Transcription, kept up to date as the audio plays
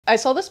I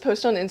saw this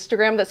post on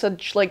Instagram that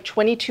said like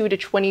 22 to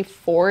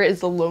 24 is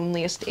the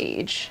loneliest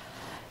age.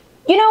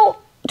 You know,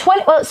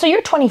 well, so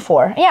you're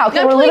 24. Yeah, okay,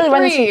 No, we're literally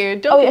 23.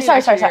 running. Don't Oh, be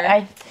sorry. next year.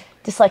 I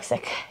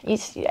dyslexic.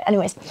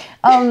 Anyways,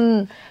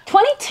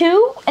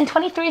 22 and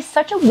 23 is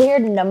such a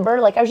weird number.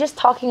 Like, I was just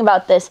talking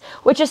about this,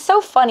 which is so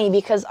funny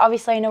because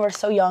obviously I know we're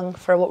so young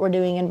for what we're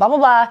doing and blah, blah,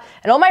 blah.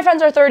 And all my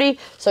friends are 30,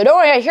 so don't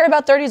worry, I hear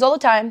about 30s all the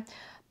time.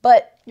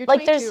 But You're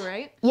like 22,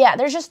 right? Yeah,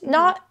 there's just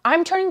not,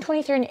 I'm turning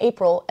 23 in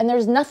April, and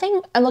there's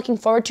nothing I'm looking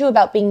forward to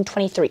about being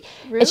 23.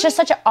 Really? It's just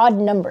such an odd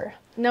number.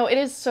 No, it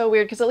is so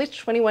weird because at least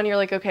 21 you're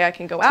like, okay, I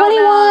can go out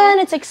 21,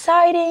 now. it's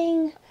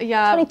exciting.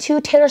 Yeah. 22,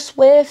 Taylor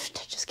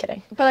Swift. Just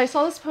kidding. But I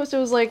saw this post, it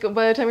was like,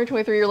 by the time you're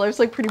 23, your life's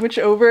like pretty much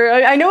over.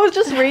 I know it's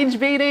just rage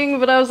baiting,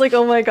 but I was like,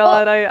 oh my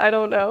God, I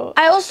don't know.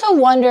 I also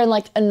wonder in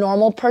like a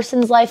normal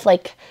person's life,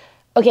 like,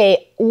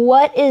 okay,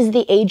 what is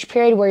the age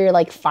period where you're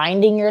like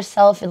finding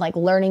yourself and like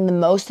learning the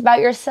most about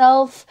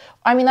yourself?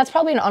 I mean, that's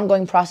probably an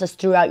ongoing process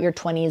throughout your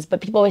 20s,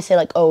 but people always say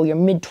like, oh, your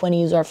mid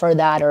 20s are for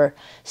that or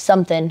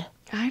something.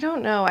 I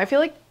don't know. I feel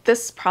like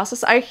this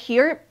process, I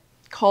hear it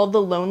called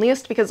the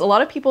loneliest because a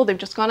lot of people, they've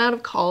just gone out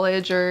of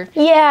college or,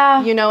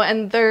 yeah, you know,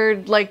 and they're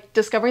like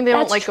discovering they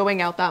don't That's like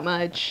going out that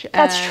much.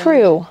 That's and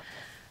true.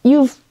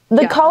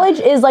 College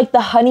is like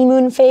the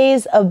honeymoon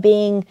phase of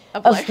being,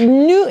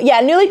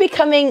 newly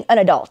becoming an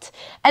adult.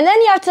 And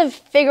then you have to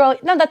figure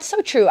out, no, that's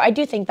so true. I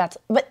do think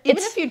but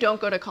even if you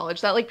don't go to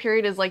college, that like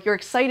period is like, you're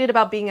excited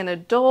about being an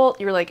adult.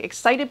 You're like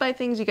excited by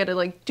things. You get to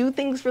like do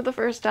things for the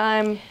first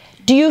time.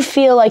 Do you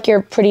feel like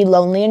you're pretty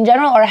lonely in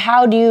general, or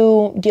how do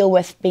you deal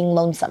with being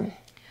lonesome?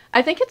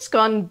 I think it's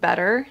gone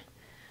better.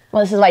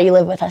 Well, this is why you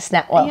live with us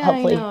now. Well, yeah,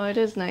 hopefully. I know, it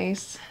is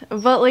nice.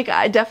 But like,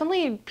 I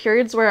definitely,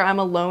 periods where I'm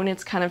alone,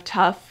 it's kind of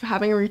tough.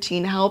 Having a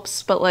routine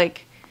helps, but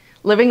like,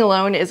 living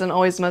alone isn't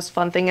always the most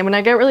fun thing. And when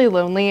I get really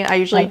lonely, I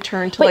usually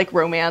turn to like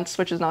romance,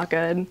 which is not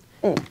good.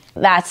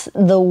 That's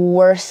the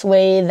worst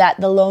way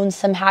that the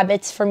lonesome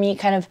habits for me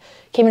kind of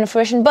came into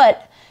fruition.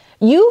 But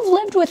you've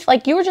lived with,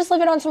 like, you were just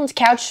living on someone's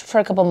couch for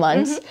a couple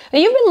months. But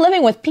you've been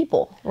living with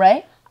people,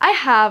 right? I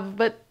have,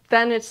 but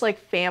then it's like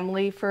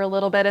family for a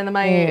little bit, and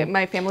then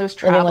my family was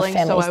traveling,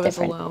 so I was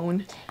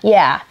alone.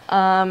 Yeah.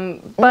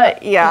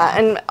 But yeah,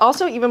 and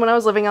also even when I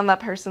was living on that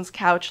person's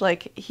couch,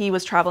 like he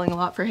was traveling a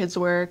lot for his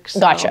work. So.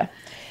 Gotcha.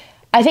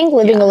 I think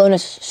living alone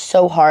is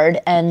so hard,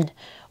 and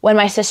when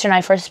my sister and I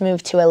first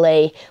moved to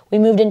LA, we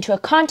moved into a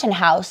content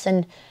house,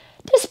 and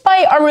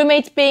despite our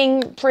roommates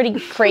being pretty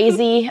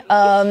crazy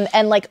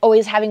and like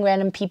always having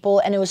random people,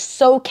 and it was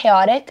so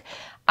chaotic,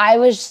 I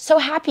was so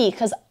happy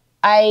because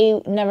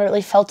I never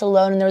really felt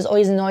alone, and there was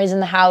always noise in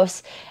the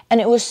house,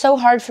 and it was so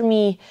hard for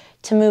me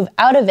to move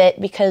out of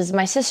it because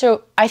my sister,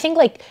 I think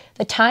like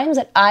the times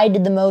that I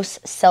did the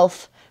most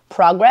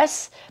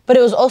self-progress, but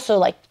it was also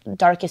like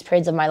darkest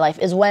periods of my life,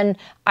 is when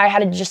I had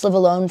to just live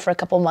alone for a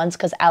couple months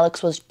because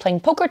Alex was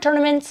playing poker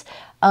tournaments,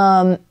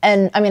 and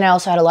I mean, I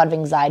also had a lot of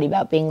anxiety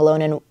about being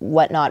alone and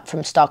whatnot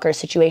from stalker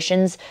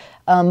situations.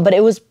 But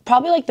it was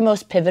probably like the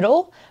most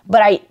pivotal,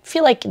 but I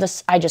feel like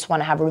I just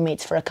want to have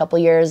roommates for a couple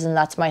years, and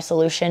that's my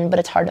solution, but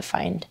it's hard to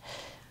find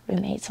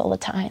roommates all the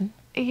time.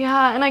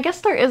 Yeah, and I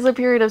guess there is a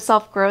period of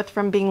self-growth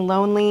from being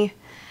lonely,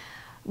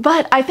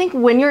 but I think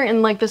when you're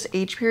in like this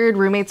age period,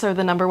 roommates are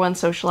the #1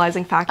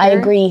 socializing factor. I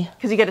agree.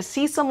 Because you get to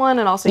see someone,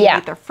 and also you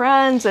meet their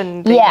friends,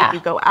 and they make you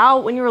go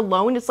out. When you're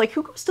alone, it's like,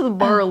 who goes to the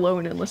bar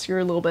alone unless you're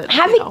a little bit,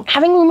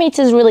 Having roommates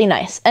is really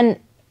nice, and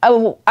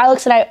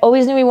Alex and I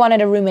always knew we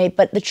wanted a roommate,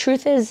 but the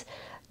truth is,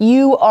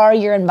 you are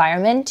your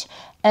environment,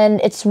 and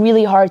it's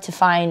really hard to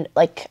find,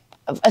 like,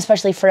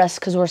 especially for us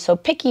because we're so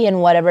picky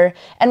and whatever,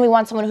 and we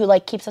want someone who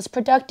like keeps us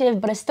productive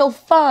but is still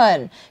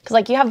fun, because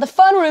like you have the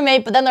fun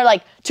roommate but then they're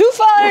like too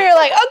fun, and you're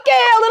like,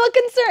 okay, a little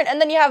concerned, and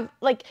then you have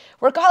like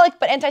workaholic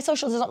but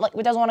antisocial,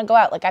 doesn't want to go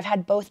out. Like, I've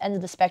had both ends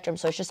of the spectrum,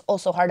 so it's just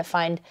also hard to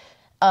find,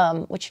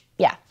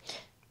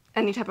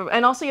 any type of,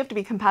 and also you have to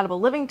be compatible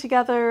living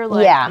together,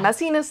 like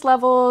messiness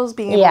levels,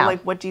 being able to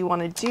like, what do you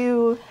want to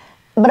do?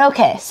 But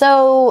okay,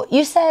 so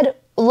you said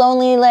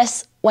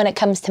loneliness when it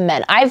comes to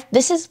men.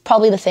 This is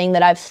probably the thing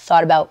that I've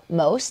thought about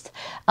most,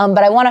 but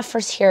I want to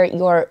first hear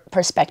your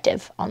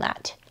perspective on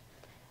that.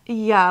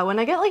 Yeah, when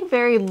I get like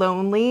very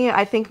lonely,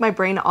 I think my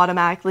brain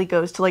automatically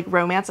goes to like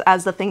romance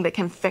as the thing that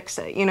can fix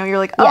it. You know, you're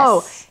like,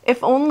 oh,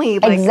 if only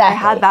like I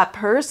had that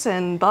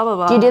person, blah, blah,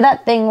 blah. Do you do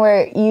that thing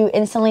where you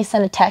instantly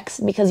send a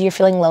text because you're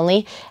feeling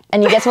lonely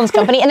and you get someone's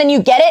company and then you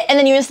get it and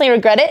then you instantly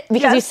regret it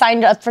because you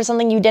signed up for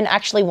something you didn't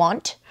actually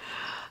want?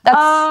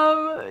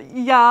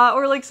 Yeah,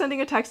 or like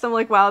sending a text, I'm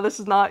like, wow, this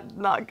is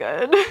not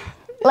good.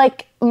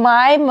 Like,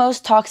 my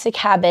most toxic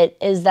habit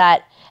is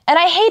that, and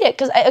I hate it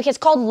because, it's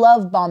called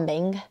love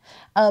bombing.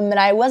 And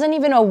I wasn't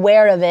even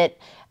aware of it.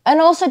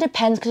 And also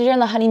depends because you're in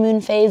the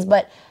honeymoon phase,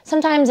 but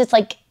sometimes it's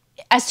like,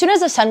 as soon as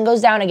the sun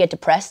goes down, I get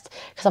depressed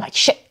because I'm like,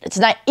 shit, it's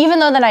not, even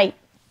though then I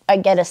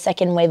get a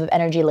second wave of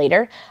energy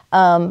later.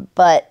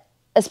 But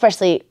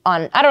especially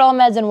on Adderall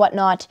meds and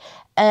whatnot.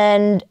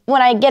 And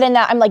when I get in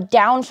that, I'm like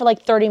down for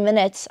like 30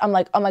 minutes. I'm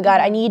like, oh my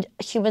God, I need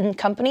human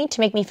company to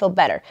make me feel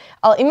better.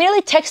 I'll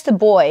immediately text a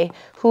boy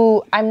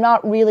who I'm not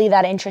really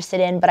that interested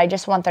in, but I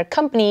just want their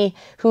company,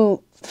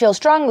 who feel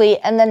strongly,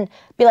 and then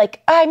be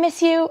like, oh, I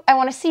miss you, I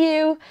want to see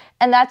you.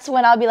 And that's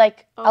when I'll be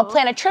like, I'll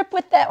plan a trip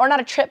with them, or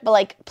not a trip, but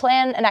like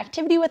plan an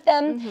activity with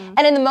them.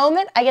 And in the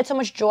moment, I get so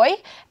much joy,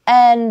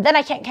 and then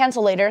I can't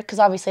cancel later because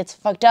obviously it's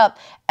fucked up.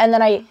 And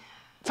then I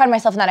find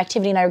myself in that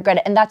activity and I regret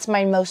it. And that's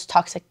my most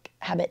toxic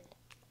habit.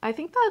 I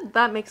think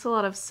that makes a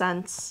lot of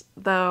sense,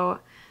 though.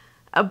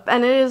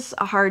 And it is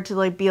hard to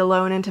like be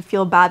alone and to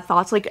feel bad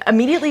thoughts. Like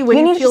immediately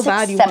when you feel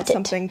bad, you want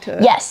something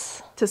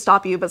to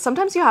stop you. But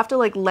sometimes you have to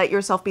like let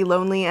yourself be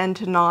lonely and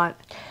to not.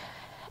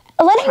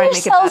 Letting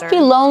yourself be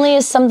lonely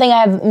is something I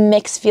have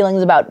mixed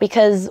feelings about,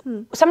 because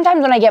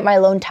sometimes when I get my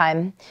alone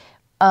time,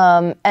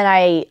 and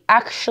I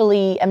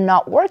actually am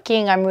not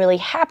working, I'm really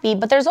happy.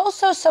 But there's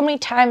also so many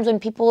times when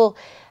people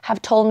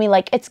have told me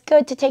like, it's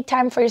good to take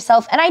time for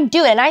yourself. And I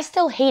do it, and I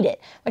still hate it,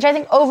 which I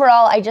think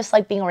overall I just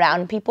like being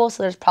around people.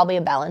 So there's probably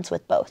a balance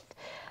with both.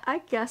 I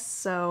guess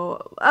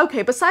so.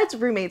 Okay, besides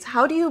roommates,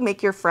 how do you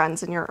make your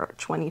friends in your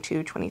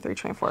 22, 23,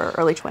 24,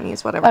 early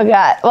 20s, whatever? Oh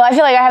God. Well, I feel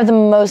like I have the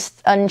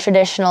most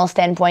untraditional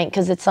standpoint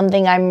because it's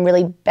something I'm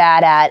really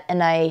bad at.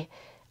 And I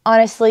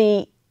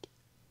honestly,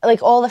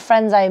 like all the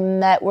friends I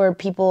met were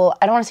people,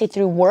 I don't want to say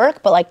through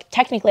work, but like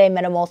technically I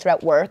met them all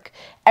throughout work.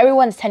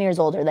 Everyone's 10 years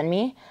older than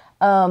me.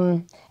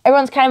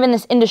 Everyone's kind of in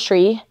this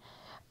industry.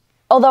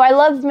 Although I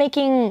love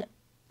making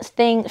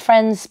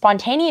friends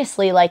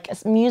spontaneously,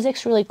 like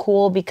music's really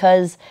cool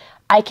because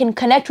I can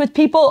connect with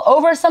people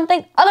over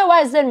something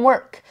otherwise than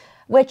work,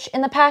 which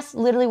in the past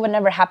literally would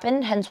never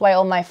happen, hence why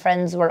all my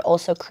friends were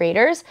also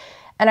creators.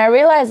 And I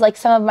realized like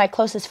some of my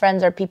closest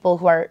friends are people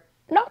who are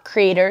not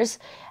creators,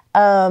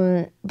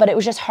 but it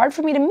was just hard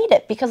for me to meet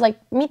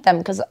them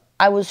because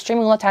I was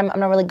streaming all the time. I'm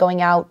not really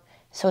going out,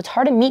 so it's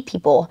hard to meet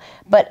people.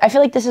 But I feel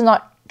like this is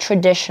not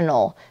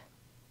traditional.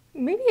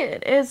 Maybe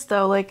it is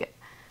though. Like,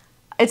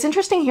 it's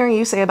interesting hearing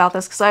you say about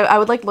this because I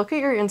would like look at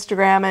your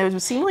Instagram and it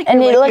would seem like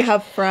you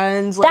have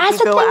friends. Like, that's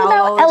the thing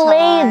about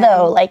LA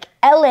though. Like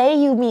LA,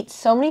 you meet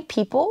so many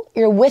people.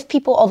 You're with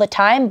people all the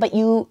time, but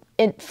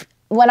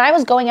when I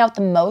was going out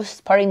the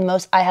most, partying the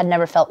most, I had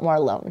never felt more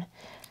alone.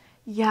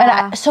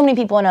 Yeah. And so many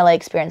people in LA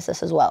experience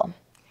this as well.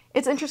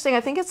 It's interesting.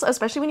 I think it's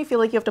especially when you feel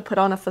like you have to put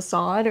on a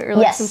facade or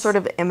like some sort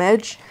of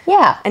image.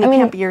 Yeah. And you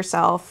can't be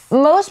yourself.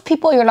 Most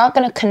people you're not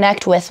going to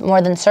connect with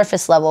more than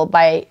surface level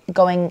by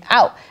going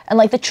out. And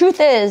like the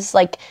truth is,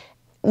 like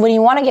when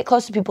you want to get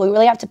close to people, you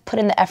really have to put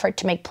in the effort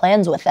to make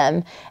plans with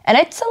them. And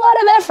it's a lot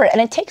of effort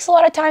and it takes a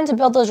lot of time to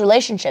build those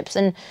relationships.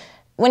 And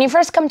when you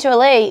first come to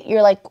LA,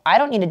 you're like, I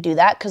don't need to do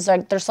that because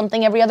like, there's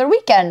something every other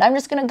weekend. I'm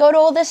just going to go to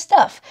all this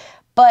stuff.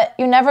 But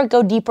you never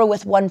go deeper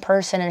with one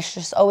person. It's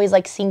just always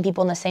like seeing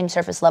people in the same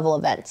surface level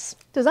events.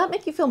 Does that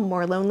make you feel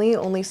more lonely,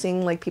 only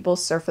seeing like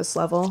people's surface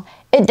level?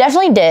 It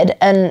definitely did.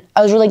 And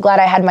I was really glad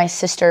I had my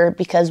sister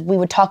because we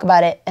would talk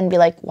about it and be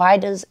like, why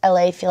does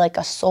LA feel like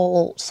a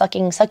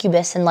soul-sucking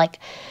succubus? And like,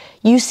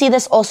 you see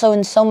this also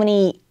in so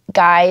many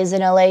guys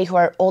in LA who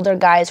are older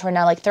guys who are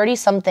now like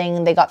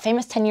 30-something. They got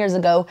famous 10 years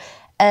ago.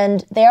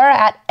 And they are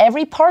at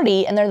every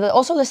party, and they're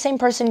also the same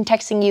person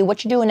texting you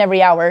what you doing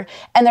every hour,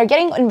 and they're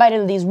getting invited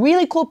to these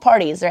really cool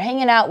parties. They're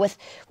hanging out with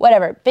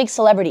whatever, big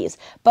celebrities.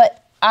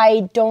 But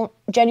I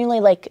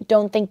genuinely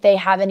don't think they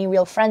have any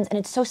real friends, and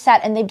it's so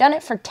sad. And they've done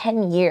it for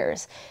 10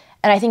 years.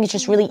 And I think it's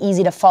just really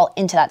easy to fall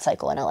into that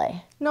cycle in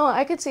LA. No,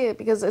 I could see it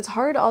because it's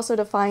hard also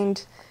to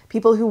find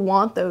people who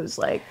want those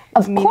like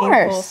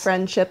meaningful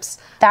friendships.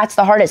 That's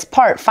the hardest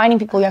part, finding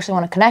people you actually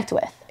want to connect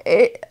with.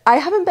 I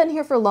haven't been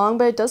here for long,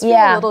 but it does feel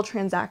a little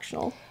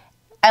transactional.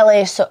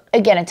 LA, so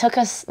again, it took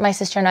us, my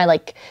sister and I,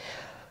 like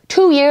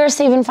 2 years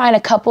to even find a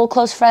couple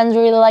close friends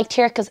we really liked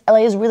here because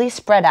LA is really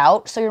spread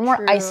out, so you're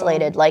more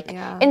isolated. Like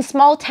in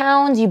small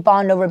towns, you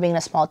bond over being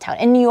a small town.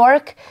 In New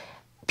York,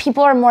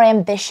 people are more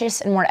ambitious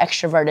and more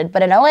extroverted,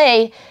 but in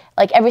LA,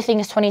 like everything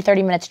is 20,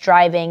 30 minutes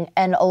driving,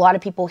 and a lot of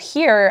people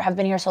here have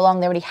been here so long,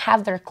 they already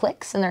have their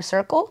cliques in their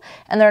circle,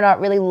 and they're not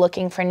really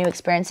looking for new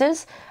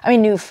experiences.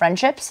 New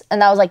friendships,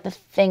 and that was like the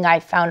thing I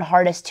found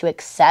hardest to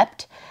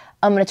accept.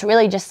 And it's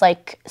really just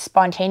like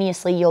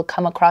spontaneously you'll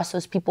come across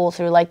those people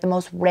through like the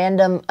most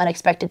random,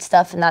 unexpected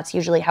stuff, and that's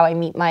usually how I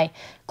meet my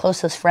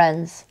closest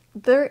friends.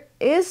 There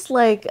is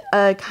like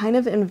a kind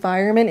of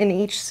environment in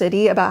each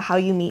city about how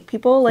you meet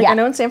people. Like I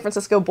know in San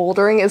Francisco,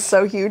 bouldering is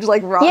so huge,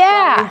 like rock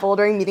climbing,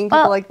 bouldering, meeting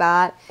people like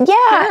that. Yeah.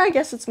 Here, I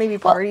guess it's maybe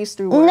parties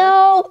through work.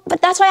 No,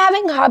 but that's why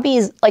having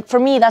hobbies, like for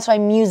me, that's why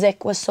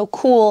music was so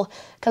cool.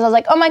 Because I was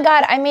like, oh my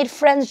God, I made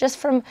friends just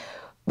from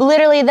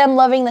literally them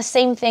loving the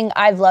same thing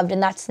I've loved,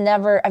 and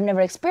I've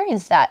never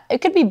experienced that. It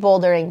could be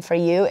bouldering for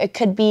you. It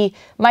could be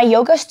my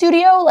yoga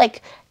studio,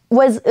 like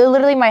was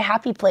literally my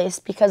happy place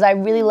because I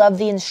really love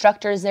the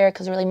instructors there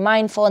because they're really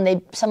mindful, and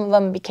some of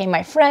them became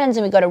my friends,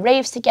 and we go to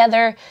raves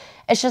together.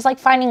 It's just like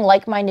finding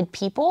like-minded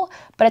people,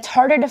 but it's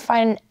harder to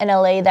find in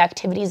LA the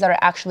activities that are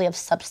actually of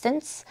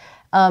substance.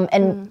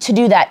 And to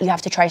do that, you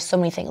have to try so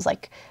many things.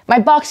 Like my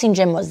boxing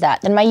gym was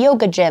that, then my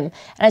yoga gym.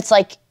 And it's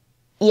like,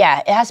 yeah,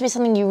 it has to be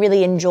something you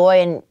really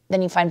enjoy, and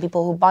then you find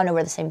people who bond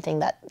over the same thing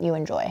that you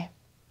enjoy.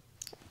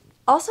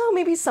 Also,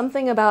 maybe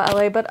something about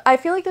LA, but I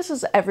feel like this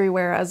is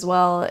everywhere as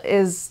well,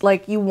 is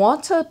like you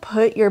want to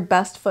put your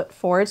best foot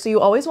forward. So you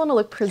always want to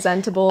look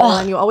presentable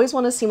and you always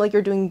want to seem like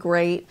you're doing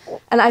great.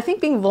 And I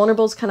think being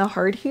vulnerable is kind of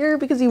hard here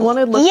because you want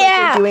to look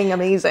like you're doing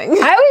amazing.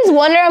 I always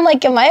wonder, I'm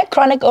like, am I a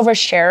chronic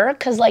oversharer?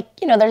 Because like,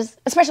 you know, there's,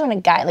 especially when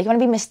a guy, like you want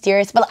to be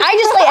mysterious, but I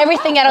just lay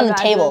everything out on the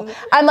table.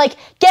 I'm like,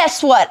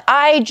 guess what?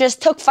 I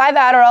just took 5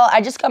 Adderall.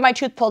 I just got my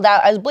tooth pulled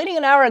out. I was bleeding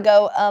an hour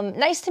ago.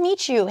 Nice to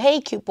meet you.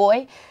 Hey, cute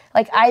boy.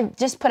 Like, I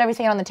just put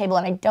everything on the table,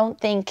 and I don't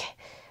think,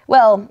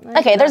 well,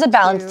 okay, there's a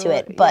balance to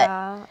it, but...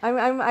 Yeah,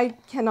 I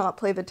cannot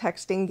play the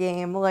texting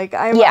game. Like,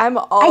 I'm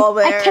all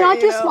there. I cannot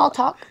do small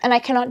talk, and I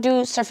cannot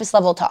do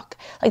surface-level talk.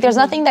 Like, there's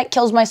nothing that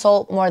kills my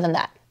soul more than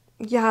that.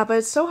 Yeah, but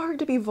it's so hard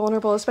to be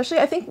vulnerable, especially,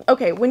 I think,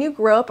 okay, when you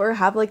grow up or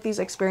have, like, these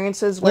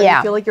experiences where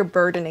you feel like you're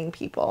burdening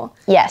people.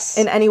 Yes.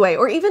 In any way.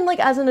 Or even, like,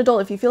 as an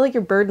adult, if you feel like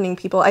you're burdening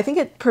people, I think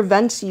it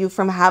prevents you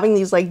from having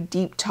these, like,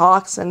 deep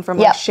talks and from,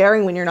 like,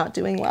 sharing when you're not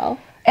doing well.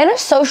 In a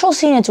social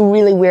scene, it's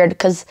really weird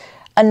because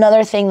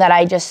another thing that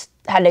I just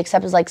had to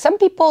accept is like some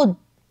people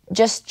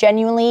just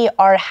genuinely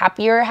are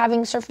happier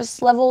having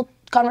surface level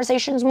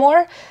conversations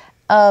more.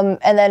 And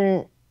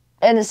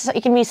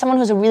it can be someone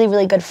who's a really,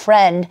 really good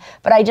friend,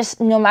 but I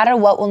just, no matter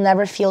what, will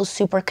never feel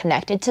super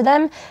connected to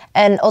them.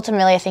 And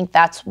ultimately, I think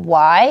that's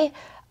why.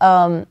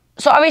 So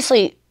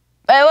obviously,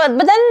 but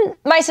then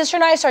my sister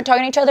and I started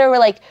talking to each other. We're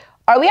like,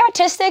 are we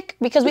autistic?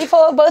 Because we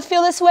both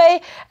feel this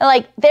way. And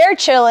like, they're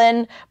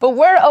chilling, but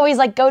we're always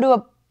like,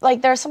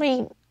 there are so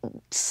many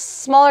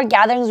smaller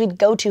gatherings we'd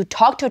go to,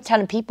 talk to a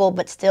ton of people,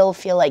 but still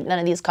feel like none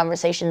of these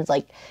conversations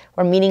like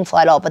were meaningful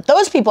at all. But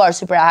those people are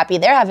super happy.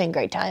 They're having a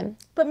great time.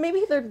 But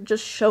maybe they're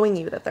just showing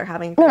you that they're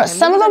having a great time. No,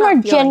 some of them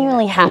are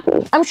genuinely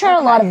happy. I'm sure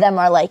a lot of them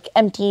are like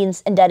empty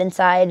and dead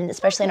inside, and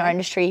especially in our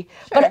industry.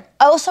 Sure. But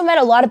I also met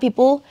a lot of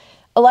people,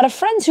 a lot of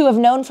friends who have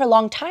known for a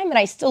long time, and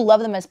I still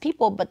love them as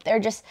people, but they're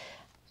just,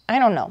 I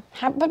don't know,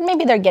 but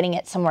maybe they're getting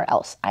it somewhere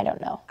else. I don't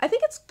know. I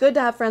think it's good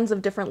to have friends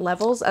of different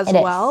levels as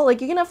well.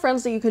 Like, you can have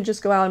friends that you could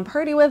just go out and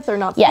party with or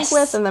not speak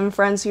with, and then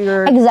friends who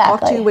you're talk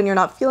to when you're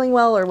not feeling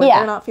well or when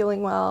they're not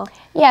feeling well.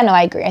 Yeah, no,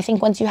 I agree. I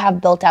think once you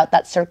have built out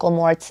that circle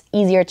more, it's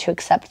easier to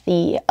accept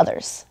the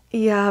others.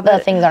 Yeah, but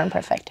the things aren't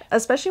perfect.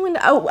 Especially when,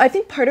 I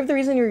think part of the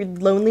reason you're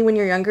lonely when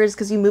you're younger is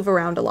because you move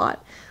around a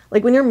lot.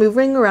 Like, when you're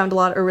moving around a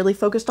lot or really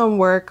focused on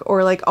work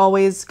or, like,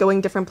 always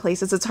going different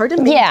places, it's hard to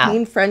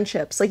maintain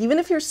friendships. Like, even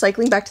if you're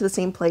cycling back to the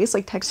same place,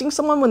 like, texting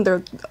someone when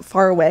they're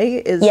far away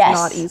is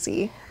not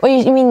easy. Well,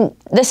 you mean,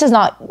 this is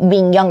not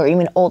being younger, you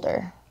mean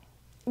older.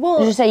 Well,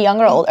 did you say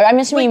younger or older? I'm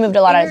assuming you moved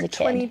a lot as a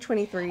kid.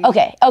 23.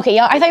 Okay,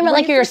 yeah, I thought you meant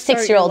like you're a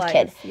 6-year-old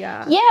kid.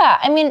 Yeah,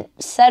 I mean,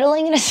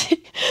 settling in a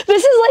city,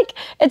 this is like,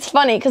 it's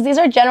funny, because these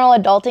are general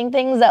adulting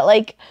things that,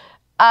 like,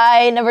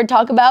 I never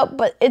talk about,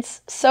 but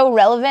it's so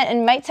relevant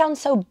and might sound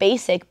so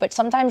basic, but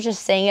sometimes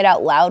just saying it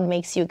out loud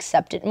makes you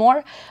accept it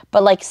more.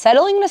 But like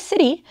settling in a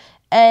city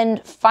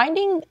and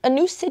finding a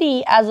new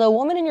city as a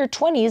woman in your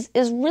 20s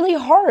is really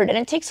hard, and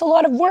it takes a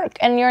lot of work,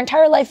 and your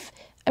entire life,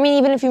 I mean,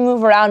 even if you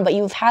move around, but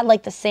you've had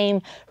like the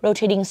same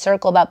rotating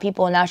circle about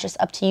people, and now it's just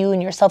up to you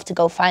and yourself to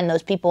go find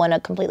those people in a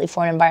completely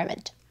foreign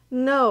environment.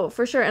 No,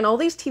 for sure. And all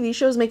these TV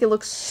shows make it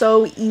look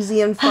so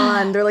easy and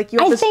fun. They're like, you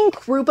have this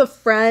group of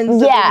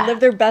friends that live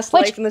their best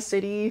life in the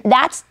city.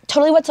 That's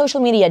totally what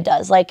social media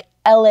does. Like,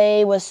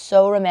 LA was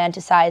so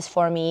romanticized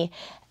for me.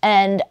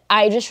 And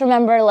I just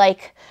remember,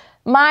 like,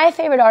 my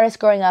favorite artist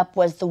growing up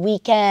was The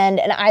Weeknd.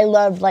 And I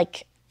loved,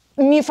 like,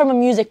 from a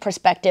music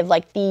perspective,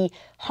 like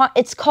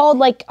it's called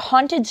like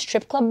haunted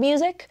strip club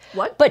music.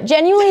 What? But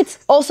genuinely,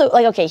 it's also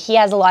like, okay,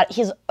 he's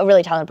a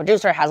really talented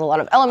producer, has a lot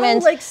of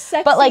elements. Oh, like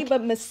sexy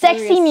but mysterious.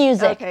 Sexy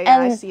music. Okay, yeah,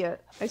 I see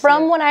it.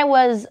 From when I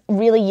was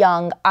really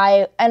young,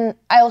 I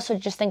also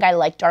just think I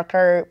like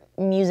darker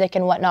music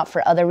and whatnot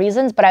for other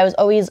reasons, but I was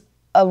always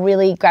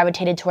really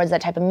gravitated towards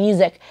that type of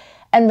music.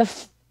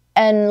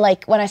 And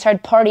like when I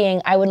started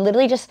partying, I would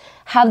literally just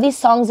have these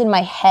songs in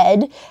my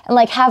head and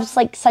like have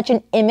like such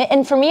an image.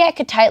 And for me, I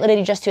could tie it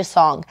literally just to a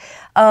song.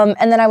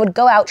 And then I would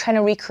go out trying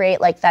to recreate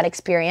like that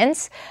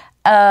experience.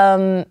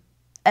 And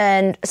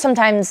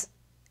sometimes,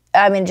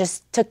 I mean, it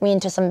just took me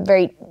into some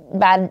very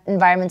bad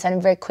environments, and I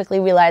very quickly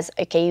realized,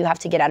 okay, you have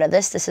to get out of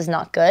this. This is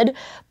not good.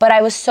 But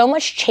I was so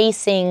much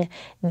chasing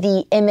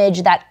the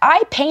image that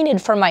I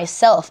painted for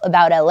myself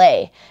about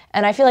LA.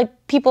 And I feel like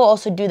people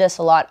also do this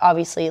a lot,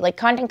 obviously. Like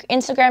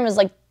Instagram is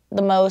like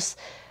the most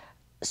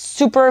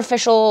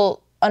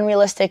superficial,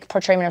 unrealistic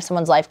portrayal of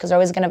someone's life, because they're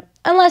always gonna,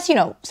 unless, you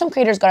know, some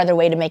creators go out of their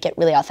way to make it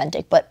really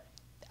authentic, but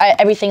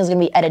everything's gonna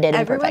be edited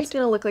and perfect. Everyone's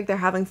gonna look like they're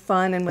having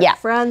fun and with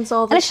friends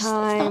all the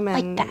time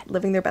and like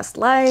living their best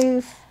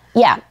life.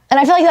 Yeah, and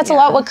I feel like that's a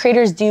lot what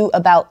creators do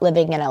about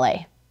living in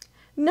LA.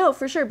 No,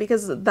 for sure,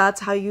 because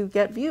that's how you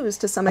get views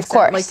to some Of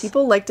extent. course. Like,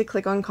 people like to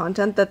click on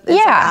content that is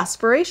like,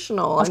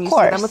 aspirational. Of and you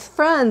course. see them with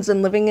friends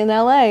and living in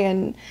LA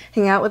and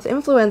hanging out with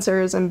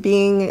influencers and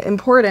being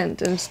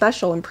important and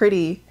special and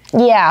pretty.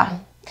 Yeah.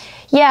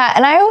 Yeah,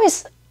 and I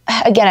always,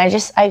 again,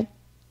 I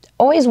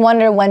always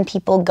wonder when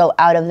people go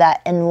out of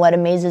that, and what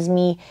amazes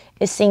me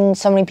is seeing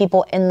so many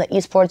people in the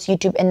esports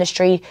YouTube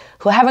industry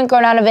who haven't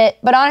grown out of it.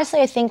 But honestly,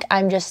 I think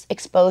I'm just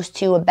exposed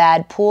to a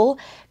bad pool,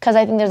 because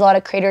I think there's a lot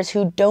of creators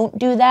who don't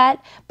do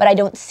that, but I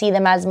don't see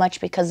them as much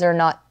because they're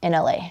not in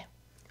LA.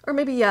 Or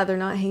maybe, they're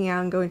not hanging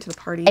out and going to the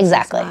parties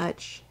Exactly. as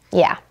much.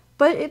 Yeah.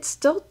 But it's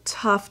still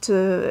tough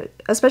to,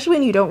 especially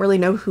when you don't really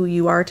know who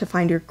you are, to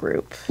find your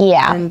group.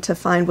 Yeah. And to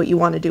find what you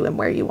want to do and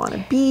where you want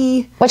to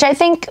be. Which I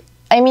think,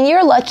 I mean,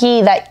 you're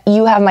lucky that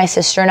you have my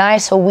sister and I,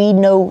 so we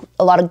know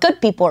a lot of good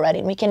people already,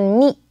 and we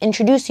can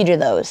introduce you to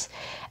those.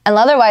 And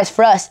otherwise,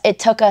 for us, it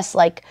took us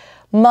like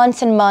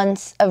months and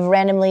months of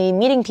randomly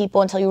meeting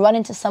people until you run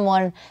into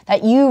someone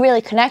that you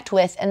really connect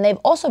with, and they've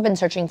also been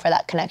searching for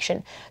that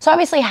connection. So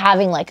obviously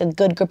having like a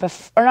good group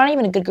of, or not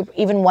even a good group,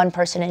 even one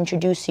person to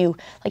introduce you.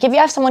 Like if you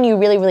have someone you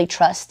really, really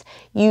trust,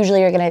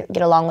 usually you're gonna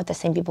get along with the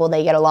same people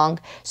they get along.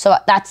 So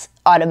that's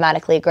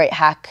automatically a great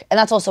hack. And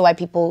that's also why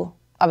people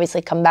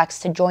obviously come back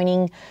to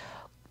joining,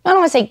 I don't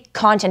want to say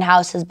content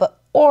houses, but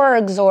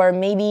orgs, or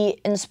maybe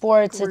in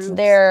sports, Groups, it's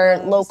their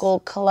clubs. local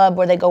club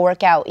where they go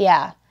work out.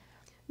 Yeah.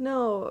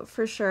 No,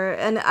 for sure.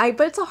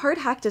 But it's a hard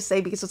hack to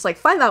say, because it's like,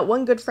 find that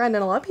one good friend,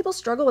 and a lot of people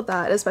struggle with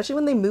that, especially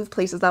when they move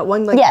places, that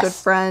one like Yes. good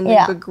friend,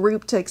 Yeah. a good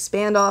group to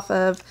expand off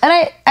of. And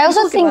I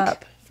also People give think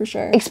up, for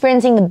sure.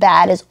 experiencing the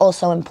bad is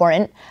also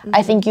important.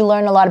 I think you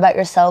learn a lot about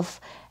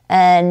yourself,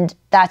 and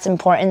that's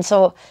important.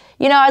 So,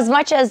 as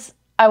much as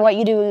I want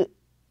you to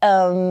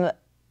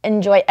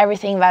enjoy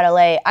everything about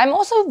LA, I'm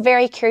also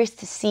very curious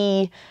to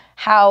see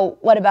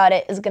what about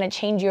it is going to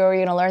change you, or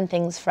you're going to learn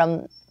things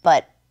from.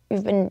 But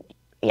you've been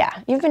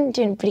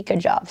doing a pretty good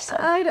job. So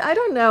I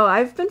don't know.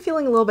 I've been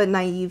feeling a little bit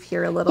naive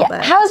here a little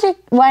bit.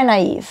 Why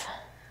naive?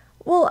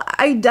 Well,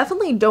 I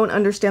definitely don't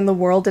understand the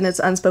world and its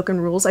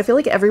unspoken rules. I feel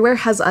like everywhere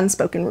has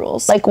unspoken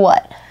rules. Like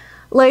what?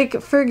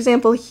 Like, for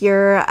example,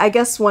 here, I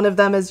guess one of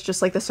them is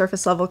just like the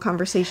surface level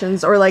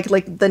conversations, or like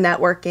the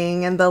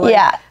networking and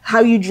the how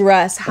you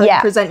dress, how you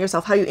present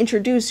yourself, how you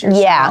introduce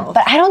yourself. Yeah,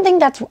 but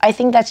I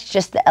think that's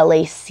just the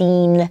LA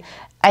scene.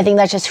 I think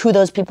that's just who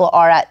those people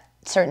are at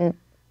certain,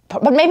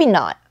 but maybe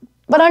not,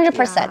 but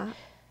 100%. Yeah.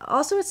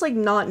 Also, it's like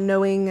not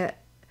knowing,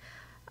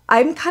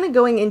 I'm kind of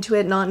going into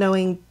it not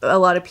knowing a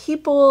lot of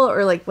people,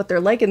 or like what they're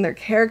like in their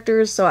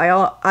characters, so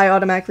I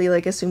automatically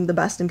like assume the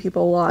best in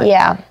people a lot.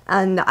 Yeah.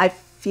 And I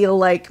feel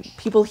like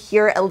people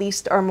here at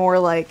least are more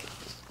like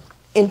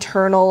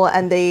internal,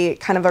 and they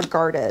kind of are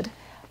guarded.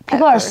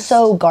 People are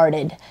so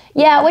guarded.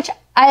 Yeah, which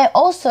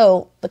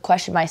the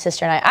question my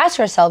sister and I asked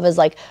herself is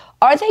like,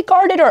 are they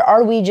guarded, or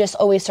are we just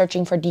always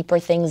searching for deeper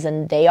things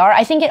than they are?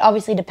 I think it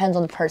obviously depends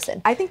on the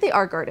person. I think they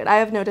are guarded. I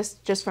have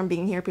noticed just from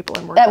being here, people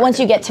are more that guarded once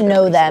you get to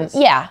know them,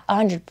 places.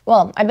 100.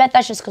 Well, I bet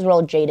that's just because we're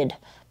all jaded,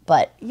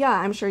 but yeah,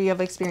 I'm sure you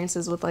have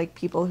experiences with like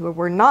people who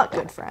were not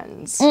good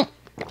friends.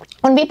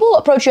 When people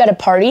approach you at a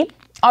party,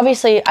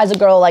 obviously, as a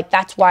girl, like,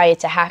 that's why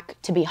it's a hack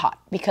to be hot,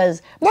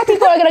 because more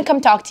people are gonna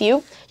come talk to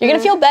you. You're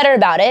gonna feel better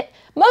about it.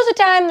 Most of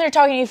the time, they're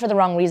talking to you for the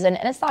wrong reason,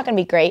 and it's not gonna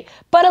be great,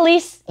 but at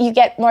least you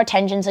get more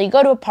attention. So you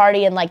go to a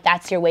party, and like,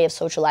 that's your way of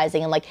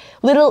socializing, and like,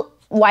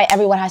 why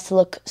everyone has to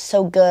look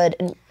so good,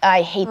 and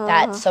I hate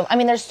that. So, I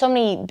mean, there's so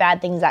many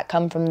bad things that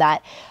come from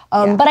that.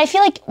 But I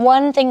feel like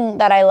one thing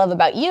that I love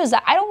about you is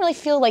that I don't really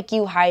feel like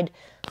you hide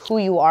who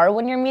you are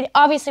when you're meeting.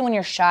 Obviously, when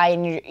you're shy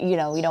and you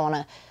don't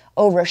wanna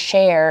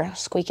overshare.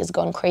 Squeak is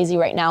going crazy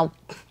right now.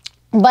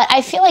 But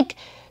I feel like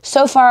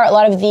so far, a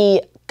lot of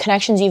the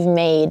connections you've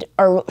made,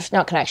 or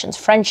not connections,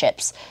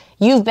 friendships,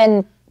 you've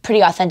been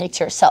pretty authentic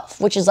to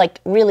yourself, which is like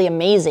really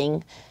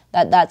amazing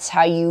that that's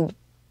how you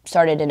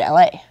started in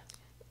LA.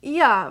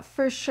 Yeah,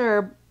 for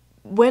sure.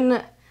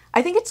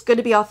 I think it's good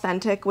to be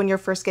authentic when you're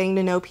first getting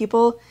to know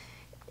people.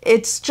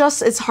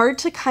 It's hard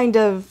to kind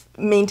of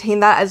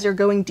maintain that as you're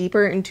going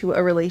deeper into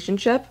a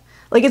relationship.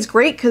 Like, it's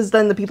great because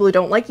then the people who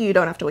don't like you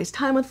don't have to waste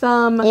time with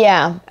them.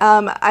 Yeah.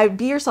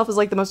 Be yourself is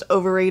like the most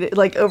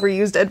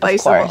overused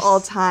advice of all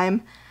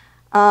time.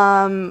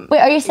 Wait,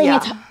 are you saying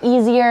it's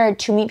easier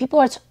to meet people,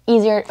 or it's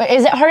easier?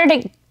 Is it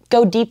harder to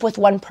go deep with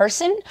one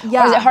person?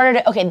 Yeah. Or is it harder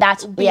to? Okay,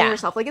 that's Be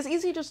yourself. Like, it's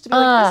easy just to be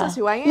like, this is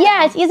who I am.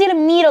 Yeah, it's easy to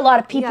meet a lot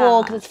of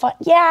people because it's fun.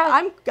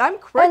 Yeah. I'm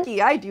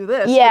quirky. I do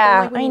this.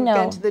 Yeah, but then, like, when I know. you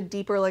get into the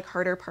deeper, like,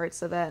 harder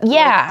parts of it.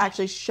 Yeah. Like,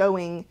 actually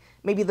showing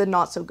maybe the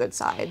not so good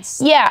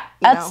sides. Yeah,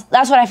 that's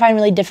what I find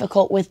really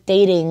difficult with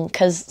dating,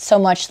 because so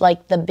much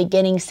like the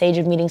beginning stage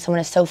of meeting someone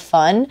is so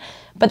fun,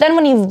 but then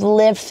when you've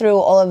lived through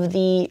all of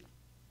the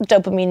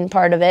dopamine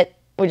part of it,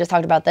 we just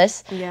talked about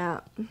this.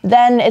 Yeah.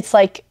 Then it's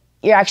like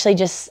you're actually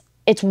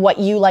it's what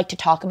you like to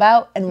talk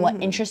about and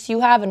what interests you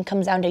have, and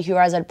comes down to who you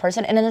are as a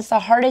person. And then it's the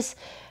hardest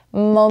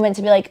moment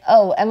to be like,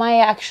 oh, do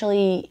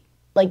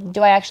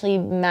I actually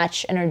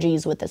match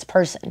energies with this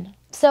person?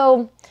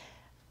 So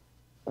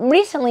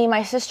recently,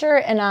 my sister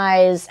and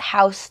I's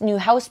new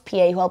house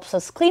PA who helps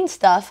us clean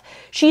stuff,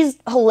 she's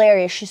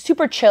hilarious. She's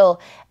super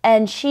chill,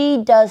 and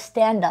she does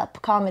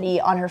stand-up comedy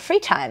on her free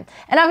time.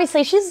 And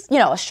obviously, she's,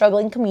 a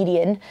struggling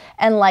comedian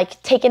and,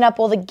 like, taking up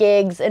all the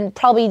gigs and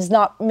probably is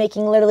not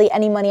making literally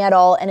any money at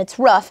all, and it's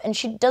rough. And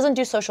she doesn't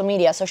do social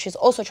media, so she's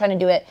also trying to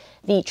do it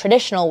the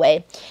traditional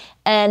way.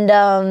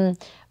 And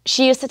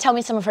she used to tell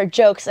me some of her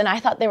jokes, and I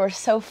thought they were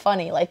so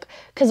funny. Like,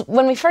 because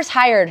when we first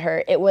hired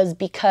her, it was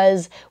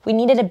because we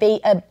needed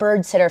a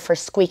bird sitter for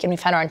Squeak, and we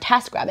found her on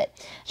TaskRabbit.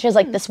 She has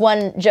like this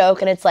one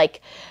joke, and it's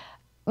like,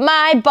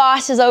 my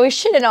boss is always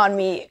shitting on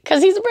me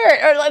because he's a bird,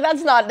 or like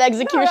that's not the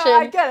execution. No,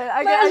 I get it.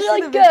 But it was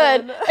really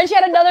good. And she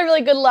had another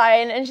really good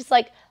line, and she's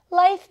like,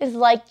 life is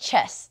like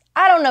chess.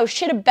 I don't know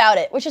shit about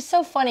it, which is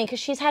so funny because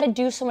she's had to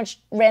do so much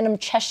random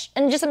chess.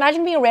 And just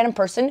imagine being a random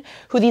person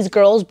who these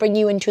girls bring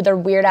you into their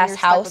weird ass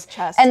house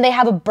and they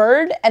have a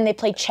bird and they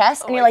play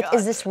chess and you're like,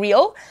 is this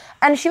real?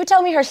 And she would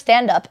tell me her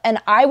stand up and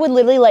I would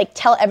literally like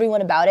tell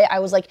everyone about it. I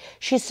was like,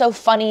 she's so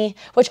funny,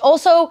 which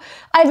also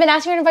I've been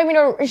asking her to invite me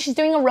to, she's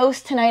doing a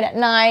roast tonight at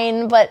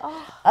 9, but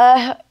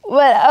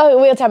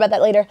we'll talk about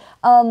that later.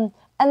 And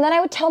then I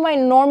would tell my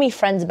normie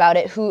friends about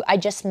it who I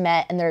just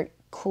met and they're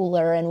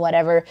cooler and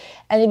whatever,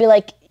 and they'd be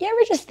like, you ever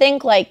just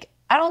think like,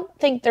 I don't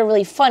think they're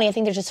really funny, I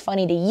think they're just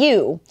funny to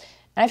you.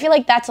 And I feel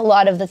like that's a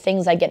lot of the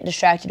things I get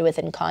distracted with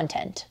in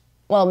content.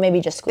 Well,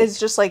 maybe just Squeak. It's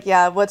just like,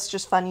 what's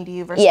just funny to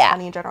you versus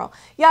funny in general.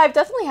 Yeah, I've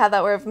definitely had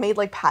that where I've made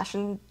like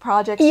passion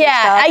projects. Yeah, and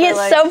stuff, I get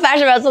like, so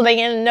passionate about something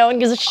and no one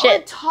gives a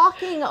shit.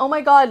 Talking, oh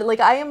my god, like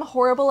I am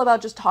horrible about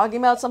just talking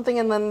about something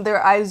and then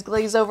their eyes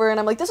glaze over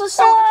and I'm like, this is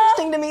so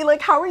interesting to me, like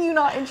how are you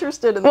not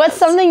interested in What's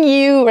something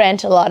you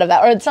rant a lot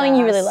about or something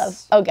you really love?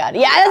 Oh god,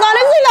 yeah, it's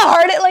honestly the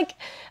hardest, like,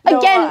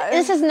 again,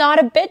 this is not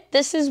a bit,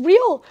 this is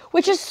real,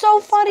 which is so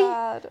funny.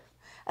 Bad.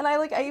 And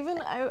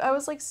I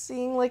was like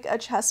seeing like a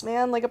chess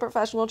man, like a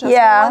professional chess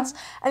man once,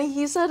 and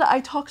he said I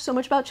talked so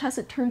much about chess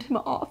it turned him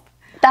off.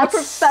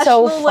 That's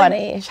so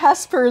funny. Like,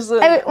 chess person.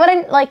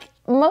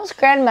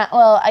 Most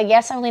well, I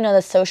guess I only know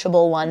the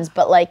sociable ones,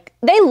 but like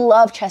they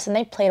love chess and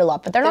they played a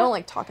lot, but they don't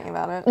like talking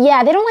about it.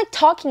 Yeah, they don't like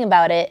talking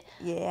about it.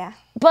 Yeah.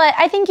 But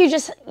I think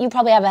it's hard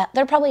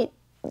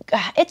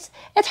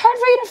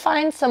for you to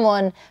find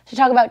someone to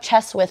talk about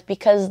chess with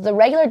because the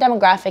regular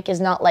demographic is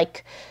not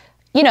like,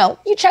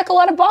 you check a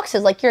lot of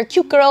boxes. Like, you're a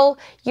cute girl,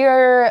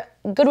 you're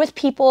good with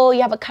people,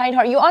 you have a kind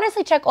heart. You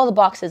honestly check all the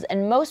boxes.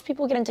 And most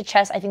people get into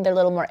chess, I think they're a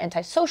little more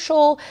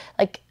antisocial.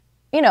 Like,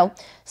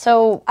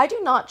 so... I do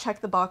not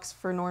check the box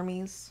for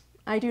normies.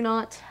 I do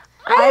not.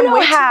 I don't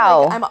know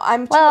how.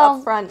 I'm too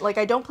upfront. Like,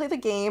 I don't play the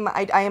game.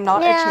 I am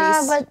not a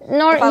chase. But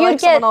if I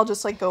like someone, I'll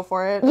just, like, go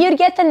for it. You'd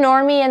get the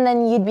normie, and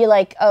then you'd be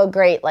like, oh,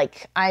 great,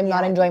 like, I'm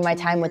not enjoying my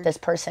time with this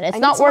person. It's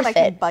not worth it. I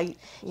can bite,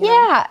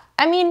 yeah,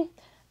 I mean...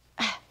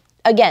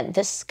 Again,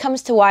 this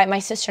comes to why my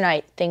sister and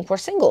I think we're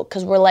single,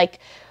 because we're like,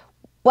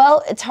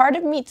 well, it's hard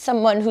to meet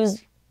someone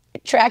who's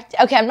attractive.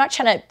 Okay, I'm not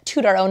trying to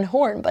toot our own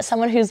horn, but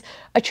someone who's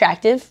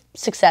attractive,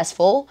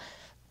 successful,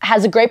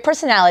 has a great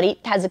personality,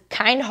 has a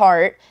kind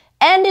heart,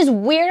 and is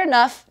weird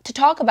enough to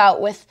talk about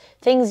with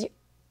things.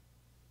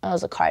 Oh, that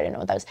was a car, I didn't know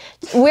what that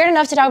was. Weird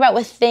enough to talk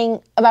about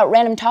about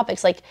random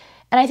topics, like.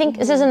 And I think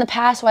this is in the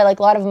past why like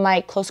a lot of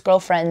my close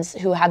girlfriends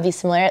who have these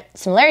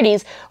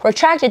similarities were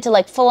attracted to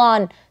like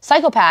full-on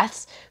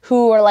psychopaths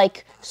who are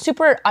like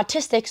super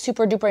autistic,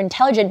 super duper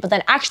intelligent, but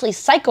then actually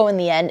psycho in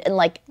the end and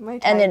like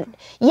and then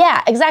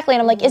yeah, exactly.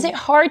 And I'm like, is it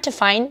hard to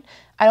find,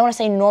 I don't want to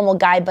say normal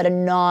guy, but a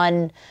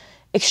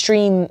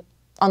non-extreme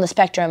on the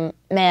spectrum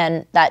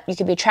man that you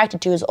could be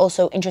attracted to is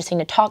also interesting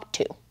to talk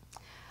to?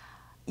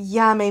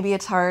 Yeah, maybe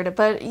it's hard,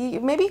 but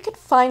maybe you could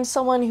find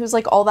someone who's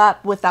like all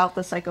that without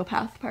the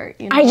psychopath part.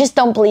 I just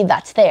don't believe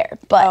that's there,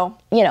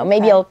 but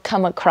maybe it'll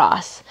come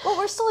across. Well,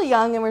 we're still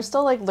young and we're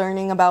still like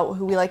learning about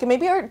who we like, and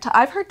maybe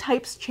I've heard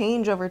types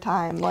change over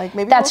time. Like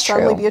maybe we'll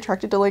suddenly be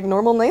attracted to like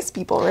normal, nice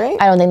people,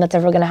 right? I don't think that's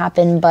ever gonna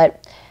happen,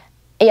 but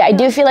yeah, I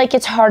do feel like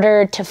it's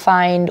harder to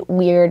find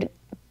weird,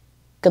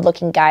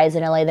 good-looking guys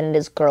in LA than it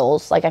is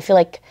girls. Like I feel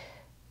like.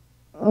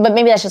 But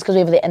maybe that's just because we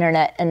have the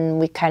internet and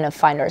we kind of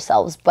find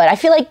ourselves. But I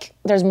feel like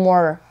there's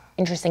more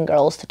interesting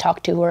girls to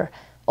talk to who are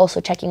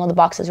also checking all the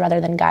boxes rather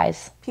than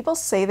guys. People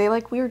say they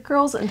like weird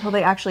girls until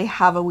they actually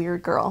have a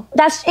weird girl.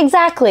 That's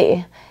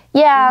exactly.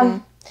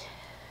 Yeah.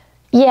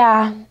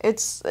 Yeah.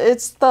 It's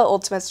the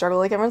ultimate struggle.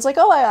 Like everyone's like,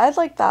 oh, I'd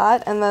like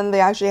that. And then they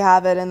actually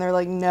have it and they're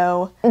like,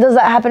 no. Does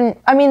that happen?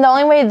 I mean, the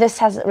only way this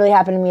hasn't really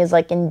happened to me is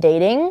like in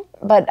dating.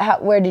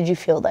 But where did you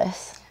feel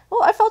this?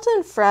 Well, I felt it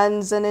in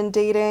friends and in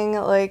dating.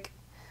 Like,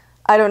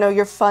 I don't know,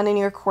 you're fun and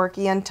you're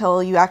quirky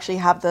until you actually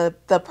have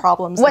the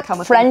problems that come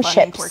with being fun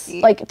and quirky.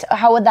 Like,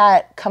 how would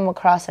that come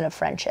across in a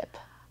friendship?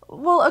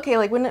 Well, okay,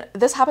 like when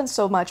this happens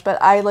so much,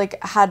 but I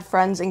like had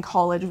friends in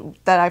college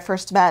that I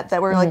first met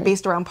that were like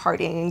based around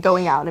partying and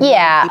going out and meeting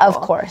people. Of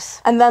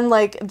course. And then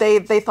like they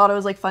thought it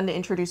was like fun to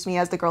introduce me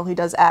as the girl who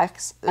does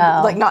X.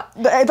 Like not.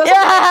 I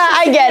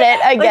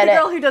get it. The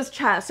girl who does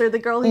chess or the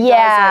girl who does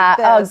like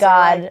this. Oh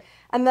God.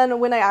 And then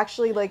when I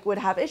actually like would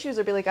have issues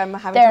or be like, I'm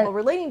having trouble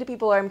relating to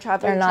people, or I'm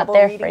having trouble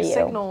reading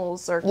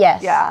signals, or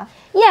yeah,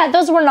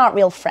 those were not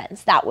real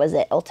friends. That was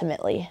it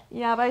ultimately.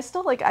 Yeah, but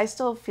I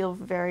still feel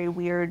very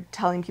weird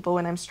telling people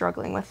when I'm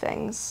struggling with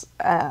things.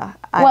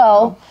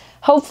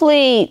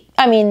 Hopefully,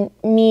 I mean,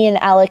 me and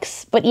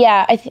Alex, but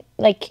yeah,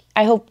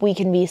 I hope we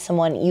can be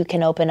someone you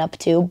can open up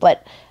to,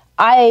 but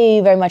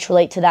I very much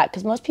relate to that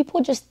because most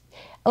people just,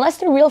 unless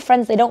they're real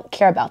friends, they don't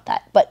care about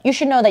that. But you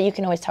should know that you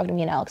can always talk to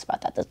me and Alex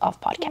about that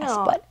off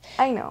podcast.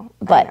 I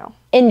know.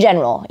 In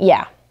general,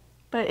 yeah.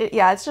 But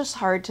it's just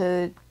hard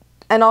to,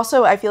 and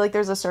also I feel like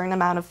there's a certain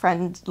amount of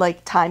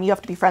time you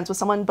have to be friends with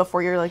someone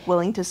before you're like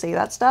willing to say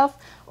that stuff,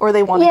 or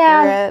they want to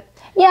hear it.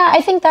 Yeah,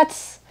 I think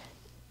that's.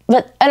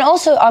 And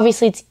also,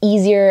 obviously, it's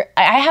easier.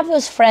 I have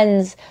those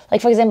friends,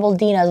 like, for example,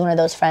 Dina is one of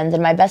those friends,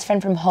 and my best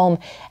friend from home.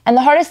 And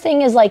the hardest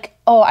thing is, like,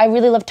 oh, I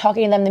really love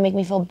talking to them. They make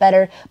me feel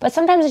better. But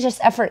sometimes it's just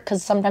effort,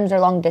 because sometimes they're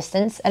long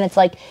distance. And it's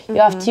like,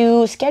 you have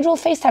to schedule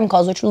FaceTime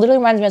calls, which literally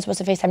reminds me I'm supposed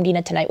to FaceTime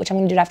Dina tonight, which I'm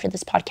going to do after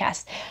this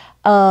podcast.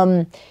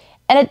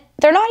 And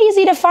they're not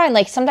easy to find.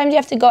 Like, sometimes you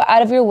have to go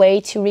out of your way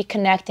to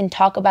reconnect and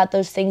talk about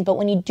those things. But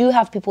when you do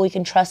have people you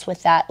can trust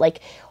with that, like,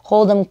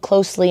 hold them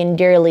closely and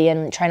dearly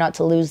and try not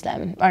to lose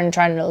them, or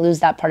try not to lose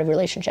that part of your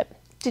relationship.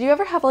 Did you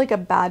ever have, like, a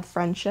bad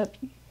friendship?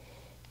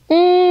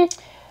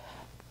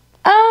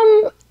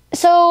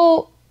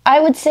 So I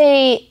would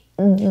say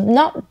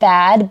not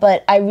bad,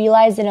 but I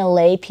realized in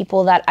LA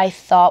people that I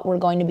thought were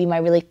going to be my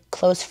really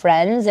close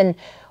friends and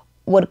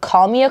would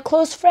call me a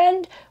close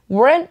friend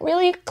weren't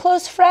really a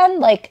close friend.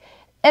 Like,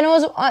 and it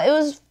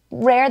was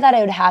rare that it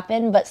would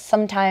happen, but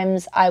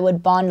sometimes I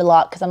would bond a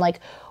lot because I'm like,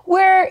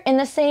 we're in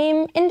the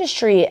same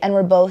industry and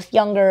we're both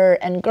younger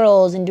and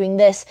girls and doing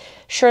this.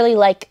 Surely,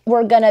 like,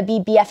 we're gonna be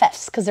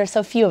BFFs because there's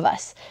so few of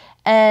us.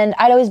 And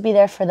I'd always be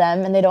there for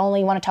them, and they'd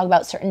only want to talk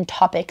about certain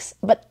topics,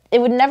 but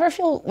it would never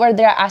feel where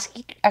they're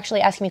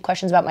actually asking me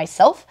questions about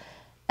myself,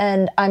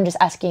 and I'm just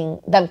asking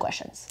them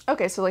questions.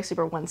 Okay, so like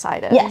super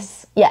one-sided.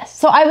 Yes.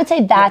 So I would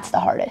say that's the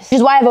hardest, which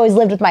is why I've always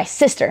lived with my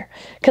sister,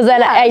 because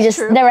then I just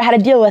never had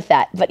to deal with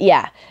that. But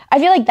yeah, I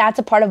feel like that's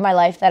a part of my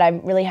life that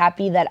I'm really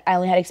happy that I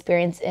only had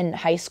experience in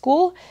high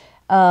school.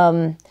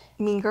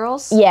 Mean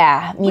Girls?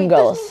 Yeah, Mean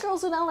Girls. Mean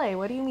Girls in LA,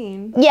 what do you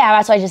mean? Yeah,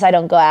 that's why I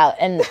don't go out.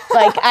 And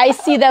like, I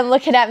see them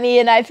looking at me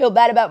and I feel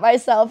bad about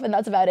myself, and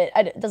that's about it.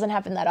 It doesn't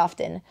happen that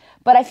often.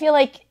 But I feel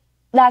like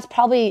that's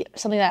probably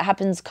something that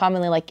happens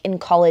commonly, like in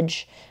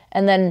college.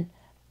 And then,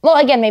 well,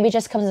 again, maybe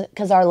just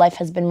because our life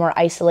has been more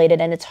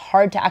isolated and it's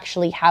hard to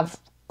actually have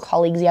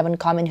colleagues you have in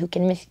common who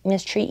can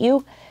mistreat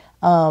you.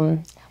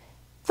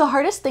 The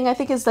hardest thing, I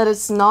think, is that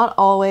it's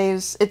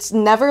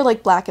never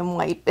like black and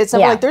white. It's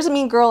never like, there's a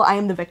mean girl, I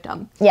am the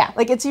victim. Yeah.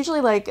 Like, it's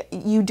usually like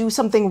you do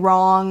something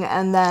wrong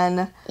and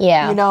then,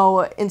 you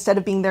know, instead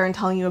of being there and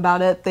telling you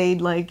about it,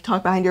 they'd like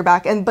talk behind your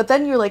back. But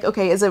then you're like,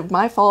 okay, is it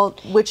my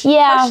fault? Which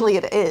partially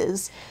it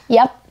is.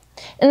 Yep.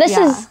 And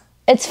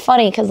it's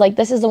funny because like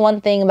this is the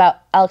one thing about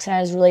Alex and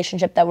I's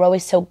relationship that we're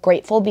always so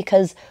grateful,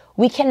 because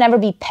we can never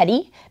be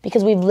petty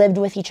because we've lived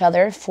with each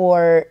other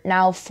for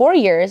now 4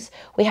 years.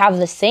 We have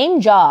the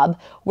same job.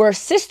 We're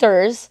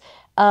sisters.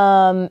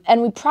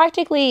 And we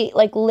practically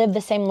like live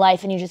the same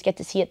life, and you just get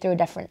to see it through a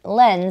different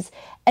lens.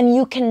 And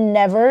you can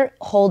never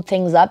hold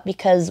things up,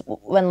 because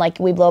when like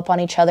we blow up on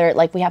each other,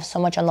 like we have so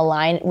much on the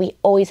line, we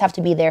always have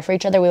to be there for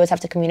each other. We always have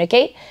to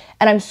communicate.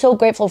 And I'm so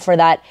grateful for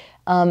that.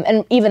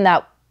 And even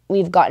that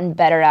we've gotten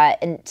better at,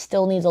 and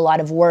still needs a lot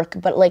of work,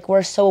 but like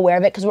we're so aware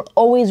of it because we're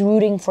always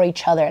rooting for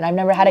each other. And I've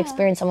never had to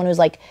experience someone who's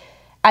like,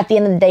 at the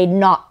end of the day,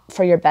 not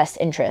for your best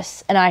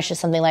interests. And that's just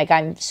something like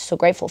I'm so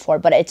grateful for,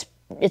 but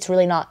it's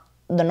really not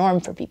the norm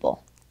for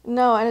people.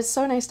 No, and it's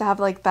so nice to have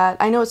like that.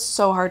 I know it's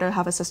so hard to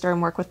have a sister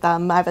and work with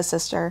them. I have a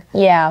sister.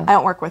 Yeah. I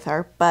don't work with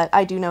her, but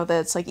I do know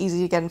that it's like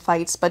easy to get in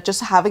fights, but just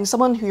having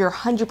someone who you're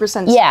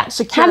 100%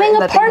 secure having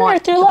that a partner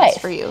through life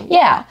for you.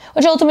 Yeah.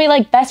 Which ultimately,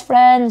 like, best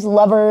friends,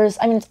 lovers.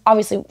 I mean, it's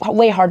obviously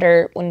way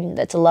harder when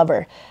it's a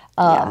lover.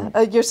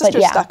 Your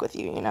sister's stuck with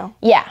you, you know?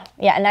 Yeah.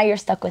 And now you're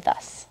stuck with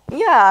us.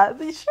 Yeah,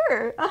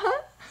 sure.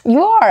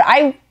 You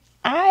are.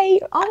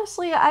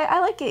 Honestly,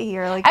 I like it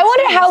here. Like, I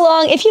wonder how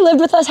long, if you lived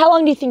with us, how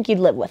long do you think you'd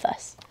live with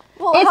us?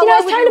 Well,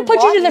 it's time to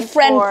put you to the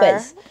friend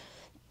quiz.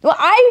 Well,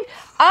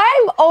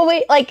 I'm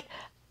always like,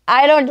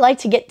 I don't like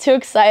to get too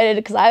excited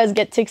because I always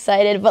get too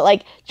excited, but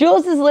like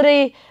Jules is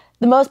literally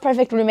the most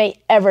perfect roommate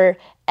ever.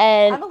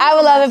 And I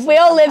would love if we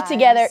all lived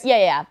together.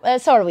 Yeah.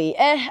 So are we.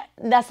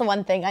 That's the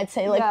one thing I'd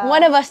say. Like,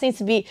 one of us needs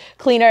to be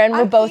cleaner, and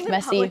we're both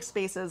messy. I'm public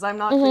spaces. I'm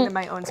not clean in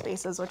my own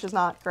spaces, which is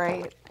not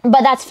great.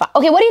 But that's fine.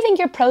 Okay, what do you think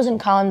your pros and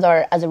cons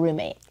are as a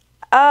roommate?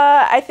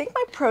 I think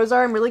my pros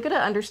are I'm really good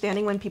at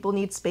understanding when people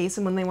need space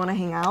and when they want to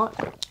hang out.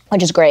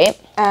 Which is great.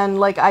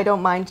 And, like, I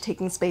don't mind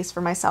taking space for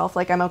myself.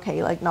 Like, I'm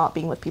okay, like, not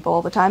being with people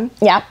all the time.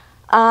 Yeah.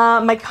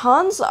 My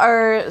cons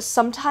are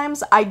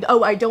sometimes I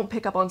don't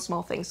pick up on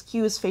small things,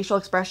 cues, facial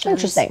expressions.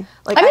 Interesting.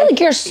 Like, I feel like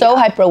you're so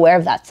hyper aware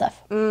of that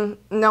stuff.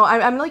 No,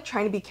 I'm like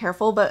trying to be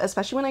careful, but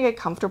especially when I get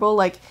comfortable,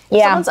 like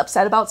if someone's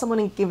upset about someone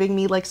and giving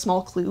me like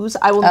small clues,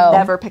 I will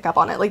never pick up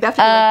on it. Like they have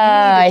to be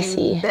like,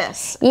 you need to do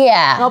this.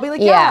 Yeah. And I'll be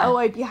like, yeah,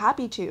 I'd be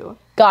happy to.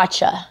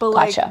 Gotcha. But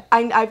like, gotcha.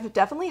 I've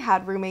definitely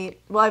had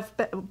I've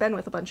been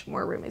with a bunch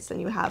more roommates than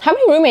you have. How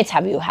many roommates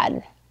have you had? I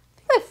think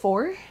I have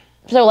 4.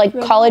 So like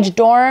college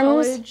dorms?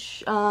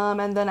 College,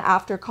 and then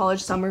after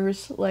college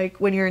summers, like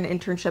when you're in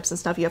internships and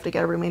stuff, you have to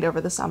get a roommate over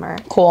the summer.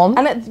 Cool.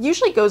 And it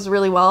usually goes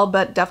really well,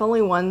 but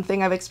definitely one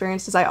thing I've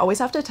experienced is I always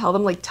have to tell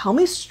them, like, tell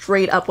me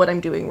straight up what I'm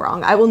doing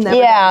wrong. I will never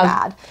get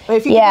mad. But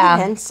if you give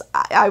me hints,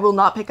 I will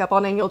not pick up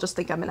on it and you'll just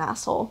think I'm an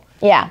asshole.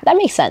 Yeah, that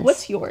makes sense.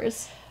 What's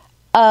yours?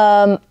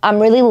 I'm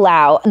really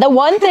loud. The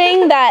one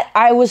thing that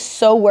I was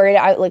so worried,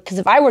 because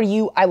if I were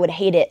you, I would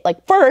hate it.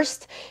 Like,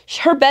 first,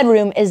 her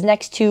bedroom is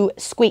next to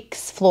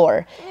Squeak's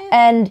floor.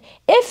 And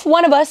if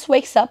one of us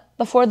wakes up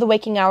before the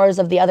waking hours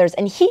of the others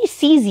and he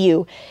sees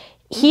you,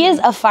 he is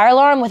a fire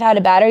alarm without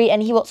a battery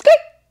and he will squeak,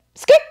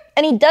 squeak,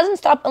 and he doesn't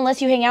stop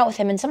unless you hang out with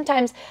him. And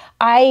sometimes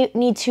I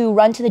need to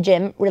run to the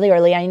gym really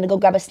early. I need to go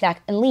grab a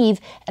snack and leave.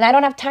 And I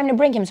don't have time to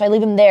bring him, so I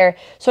leave him there.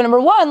 So number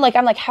one, like,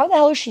 I'm like, how the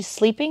hell is she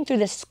sleeping through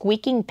this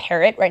squeaking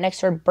parrot right next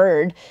to her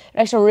bird,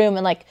 next to her room?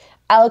 And like,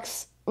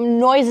 Alex,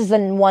 noise is the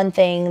one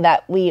thing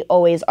that we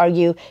always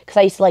argue, because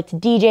I used to like to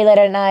DJ late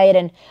at night.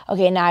 And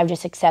okay, now I've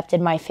just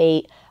accepted my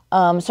fate.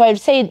 So I'd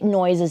say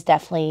noise is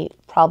definitely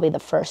probably the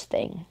first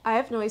thing. I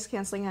have noise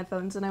canceling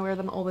headphones and I wear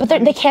them all the time.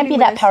 But they can't be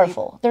that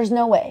powerful. There's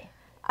no way.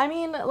 I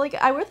mean, like,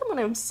 I wear them when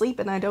I'm asleep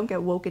and I don't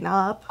get woken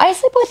up. I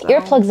sleep with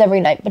earplugs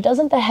every night, but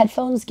doesn't the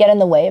headphones get in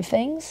the way of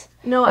things?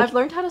 No, like, I've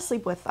learned how to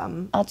sleep with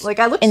them. Like,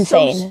 I look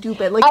insane. so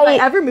stupid. Like, if I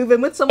ever move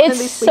in with someone and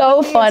they sleep so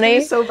with me, funny.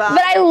 it's gonna be so bad.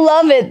 But I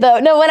love it, though.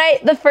 No,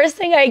 the first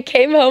thing I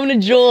came home to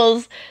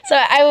Jules, so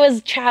I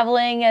was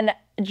traveling, and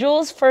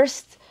Jules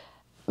first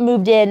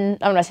moved in,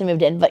 I'm not saying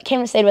moved in, but came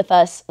and stayed with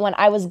us when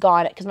I was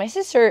gone, because my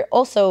sister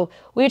also,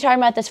 we were talking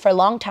about this for a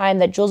long time,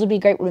 that Jules would be a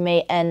great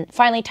roommate, and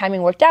finally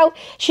timing worked out.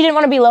 She didn't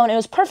want to be alone, it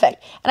was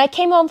perfect. And I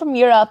came home from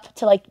Europe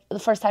to like the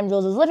first time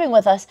Jules was living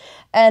with us,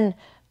 and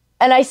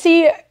I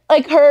see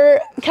like her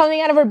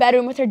coming out of her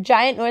bedroom with her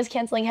giant noise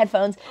canceling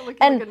headphones,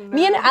 and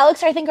me and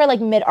Alex I think are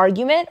like mid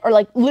argument, or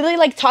like literally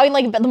like talking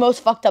like the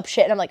most fucked up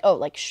shit, and I'm like, oh,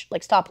 like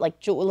like stop, like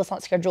Jules, let's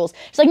not scare Jules.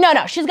 She's like,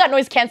 no, she's got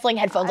noise canceling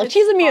headphones, like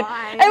she's immune.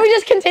 And we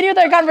just continued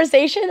our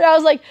conversation, and I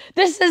was like,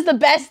 this is the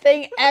best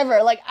thing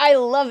ever. Like, I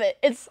love it.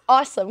 It's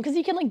awesome because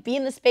you can like be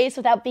in the space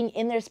without being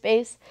in their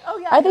space. Oh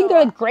yeah, I think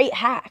they're a great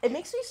hack. It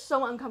makes me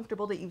so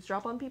uncomfortable to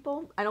eavesdrop on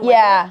people. I don't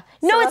like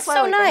it. No, it's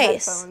so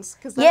nice.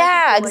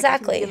 Yeah,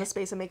 exactly. Be in the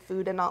space and make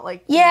food and not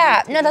like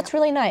no, that's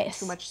really nice.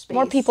 Too much space.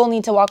 More people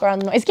need to walk around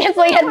the noise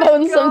canceling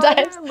headphones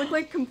sometimes. Look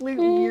like complete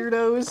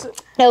weirdos.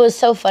 It was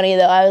so funny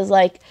though. I was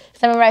like,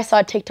 cause I remember I saw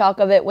a TikTok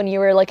of it when you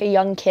were like a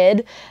young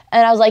kid,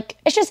 and I was like,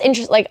 it's just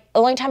interesting. Like, the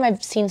only time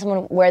I've seen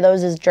someone wear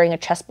those is during a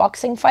chess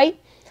boxing fight,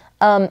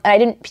 and I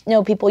didn't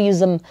know people use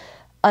them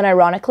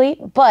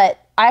unironically, but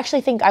I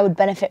actually think I would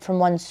benefit from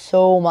one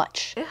so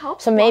much. It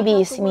helps. So maybe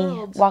you see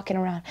me walking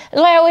around.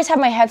 That's why I always have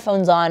my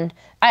headphones on.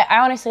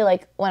 I honestly,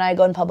 like, when I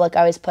go in public,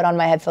 I always put on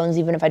my headphones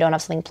even if I don't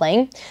have something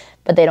playing,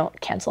 but they don't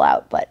cancel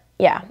out. But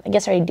yeah, I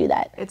guess I do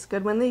that. It's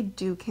good when they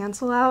do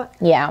cancel out.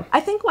 Yeah. I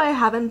think why I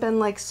haven't been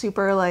like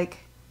super like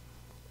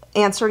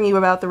answering you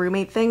about the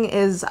roommate thing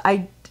is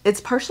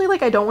it's partially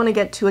like I don't want to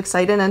get too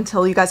excited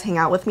until you guys hang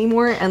out with me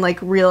more and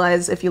like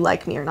realize if you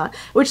like me or not,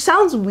 which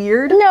sounds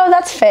weird. No,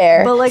 that's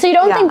fair. But, like, so you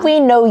don't think we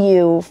know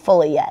you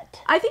fully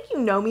yet? I think you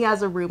know me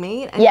as a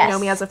roommate and you know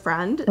me as a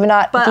friend, but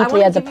not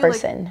deeply as a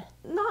person. Like,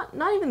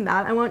 not even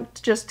that. I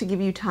want just to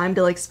give you time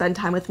to like spend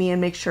time with me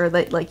and make sure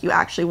that like you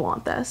actually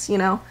want this, you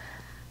know?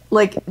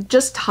 Like,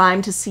 just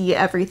time to see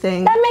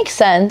everything. That makes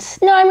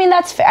sense. No, I mean,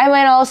 that's fair. I mean,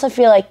 I also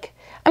feel like,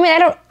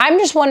 I'm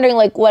just wondering,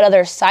 like, what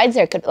other sides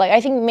there could, like, I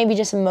think maybe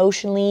just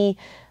emotionally.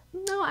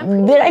 No,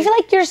 but I feel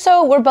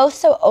like we're both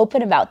so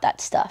open about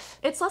that stuff.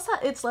 It's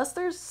less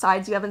there's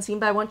sides you haven't seen,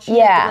 but I want you to,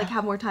 like,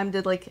 have more time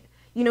to, like,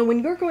 you know,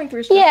 when you're going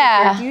through a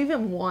stressful do you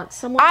even want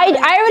someone? I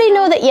already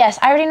know that, yes,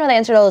 I already know the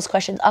answer to all those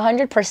questions,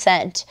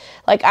 100%.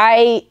 Like,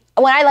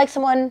 when I like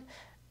someone,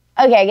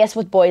 okay, I guess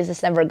with boys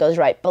this never goes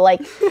right, but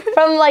like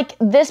from like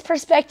this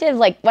perspective,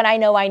 like when I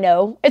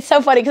know, it's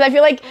so funny because I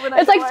feel like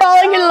it's like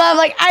falling in love.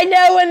 Like, I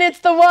know when it's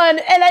the one,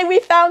 and we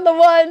found the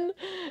one,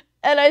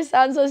 and I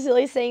sound so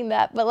silly saying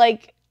that, but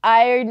like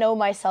I know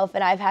myself,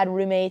 and I've had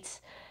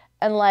roommates,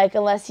 and like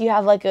unless you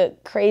have like a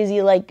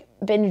crazy like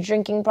binge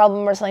drinking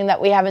problem or something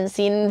that we haven't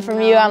seen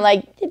from you, I'm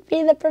like, it'd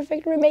be the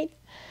perfect roommate.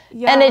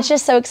 Yeah. And it's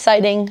just so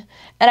exciting.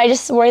 And I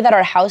just worry that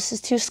our house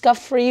is too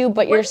scuffed for you,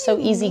 but you're so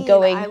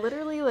easygoing. I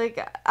literally,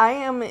 like, I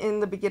am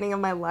in the beginning of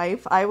my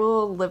life. I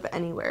will live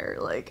anywhere.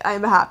 Like,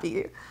 I'm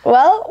happy.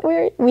 Well,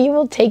 we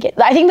will take it.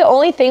 I think the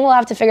only thing we'll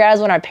have to figure out is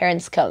when our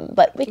parents come,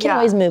 but we can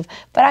always move.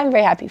 But I'm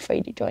very happy for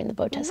you to join the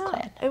Botez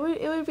clan. It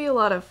would be a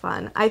lot of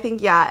fun. I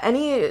think,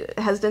 any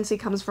hesitancy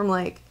comes from,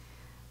 like,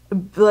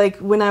 like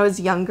when I was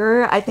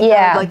younger, I think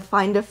I would like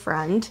find a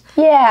friend.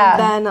 Yeah.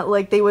 And then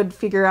like they would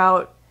figure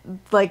out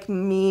like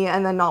me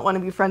and then not want to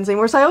be friends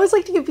anymore. So I always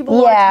like to give people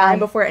a lot of time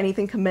before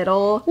anything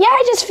committal. Yeah,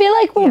 I just feel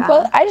like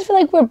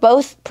we're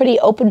both pretty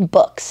open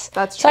books.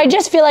 That's true. So I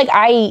just feel like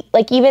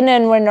even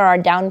when there are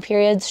down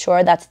periods,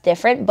 sure, that's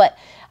different, but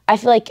I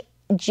feel like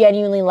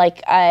genuinely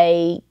like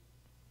I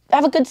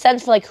have a good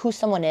sense for like who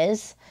someone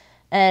is.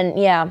 And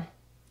yeah.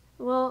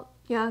 Well,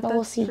 yeah, but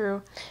that's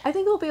true. I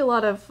think it'll be a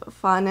lot of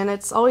fun, and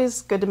it's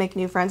always good to make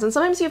new friends. And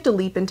sometimes you have to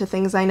leap into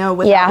things, I know,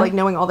 without like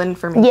knowing all the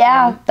information.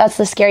 Yeah, that's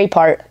the scary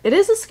part. It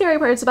is the scary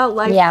part. It's about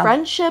life,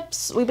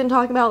 friendships. We've been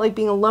talking about like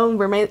being alone,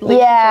 roommate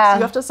relationships. Yeah.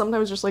 You have to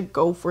sometimes just like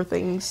go for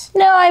things.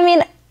 No, I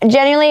mean,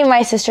 genuinely,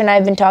 my sister and I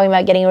have been talking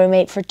about getting a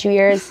roommate for 2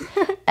 years,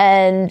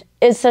 and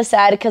it's so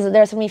sad because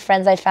there are so many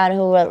friends I found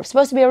who were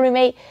supposed to be a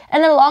roommate,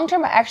 and in the long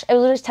term, I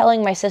was just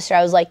telling my sister,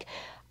 I was like,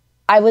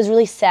 I was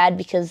really sad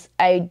because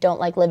I don't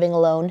like living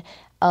alone,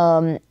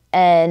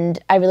 and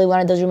I really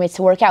wanted those roommates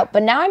to work out.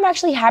 But now I'm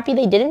actually happy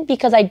they didn't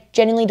because I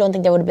genuinely don't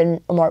think there would have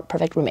been a more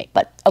perfect roommate.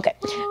 But okay.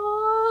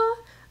 Aww,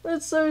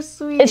 that's so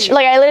sweet. It's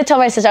like I literally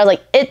told my sister, I was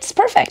like, it's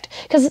perfect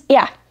because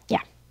that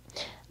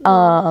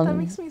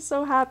makes me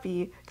so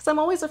happy because I'm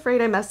always afraid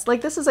I mess.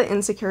 Like this is an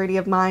insecurity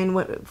of mine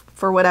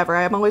for whatever.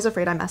 I'm always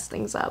afraid I mess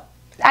things up.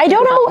 I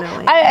don't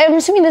know. I'm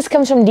assuming this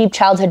comes from deep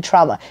childhood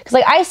trauma. Because,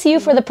 like, I see you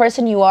for the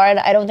person you are, and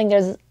I don't think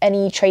there's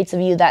any traits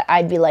of you that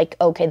I'd be like,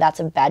 okay, that's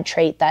a bad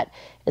trait that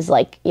is,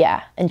 like,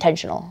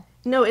 intentional.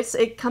 No,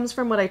 it comes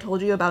from what I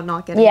told you about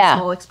not getting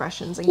small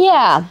expressions. And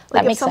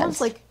that makes sense.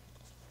 Like,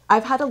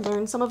 I've had to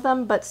learn some of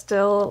them, but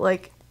still,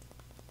 like,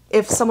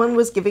 if someone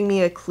was giving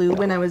me a clue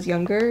when I was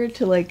younger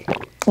to, like,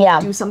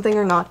 do something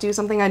or not do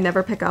something, I'd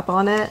never pick up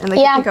on it. And they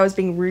could think I was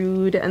being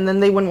rude, and then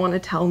they wouldn't want to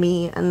tell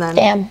me, and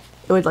then...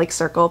 it would like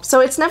circle. So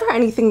it's never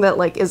anything that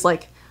like is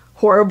like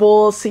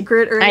horrible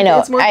secret or anything. I know.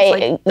 It's more just,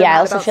 like, I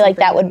also feel like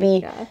that would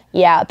be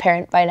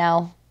apparent by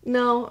now.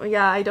 No,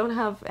 I don't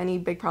have any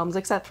big problems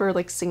except for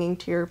like singing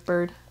to your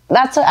bird.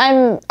 That's what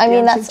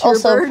that's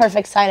also a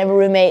perfect sign of a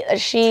roommate.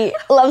 She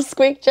loves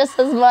Squeak just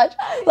as much.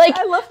 Like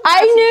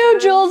I knew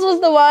Jules was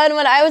the one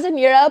when I was in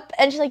Europe,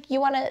 and she's like,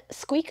 "You want a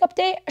Squeak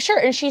update?" Sure.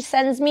 And she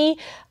sends me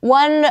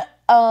one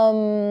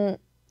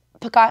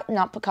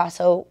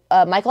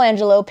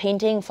Michelangelo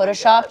painting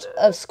photoshopped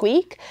of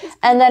Squeak,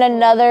 and then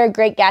another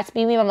Great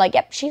Gatsby meme. I'm like,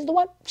 yep, she's the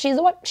one. She's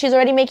the one. She's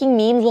already making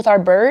memes with our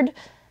bird.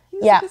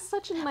 He's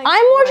such a nice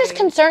I'm more just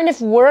concerned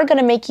if we're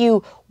gonna make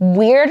you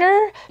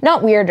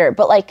not weirder,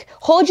 but like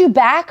hold you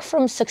back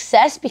from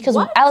success because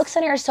Alex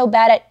and I are so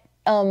bad at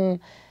no,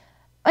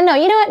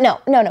 you know what? No.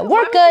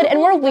 We're good and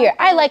we're weird.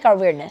 I like our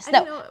weirdness.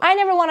 No, I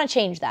never want to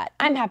change that.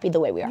 I'm happy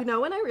the way we are. You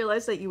know when I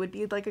realized that you would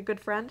be like a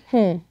good friend?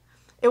 It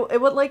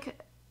would like.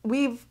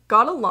 We've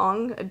got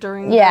along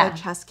during the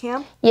chess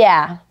camp.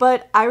 Yeah.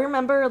 But I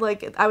remember,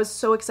 like, I was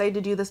so excited to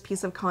do this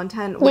piece of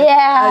content with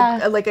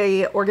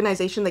a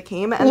organization that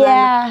came, and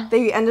then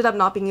they ended up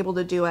not being able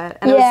to do it.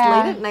 And it was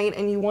late at night,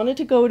 and you wanted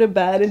to go to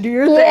bed and do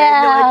your thing.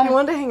 Like, you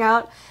wanted to hang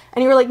out.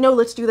 And you were like, no,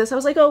 let's do this. I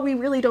was like, oh, we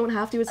really don't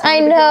have to. It's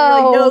I know.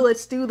 You're like, no,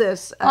 let's do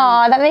this.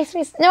 Aw, that makes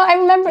me... No, I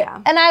remember.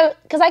 And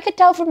because I could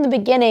tell from the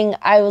beginning,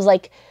 I was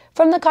like,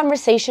 from the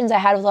conversations I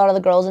had with a lot of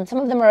the girls, and some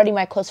of them are already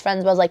my close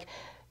friends, but I was like,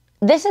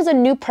 this is a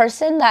new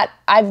person that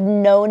I've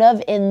known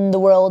of in the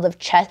world of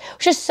chess,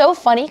 which is so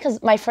funny because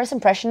my first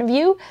impression of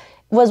you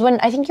was when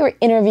I think you were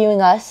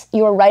interviewing us,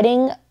 you were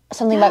writing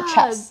something about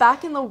chess.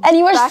 And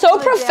you were so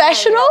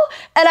professional,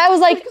 and I was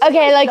like,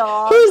 okay, like,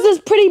 who's this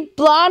pretty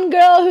blonde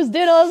girl who's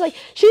doing all this, like,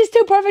 she's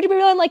too perfect to be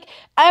real, and like,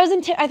 I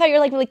thought you were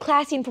like really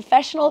classy and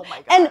professional,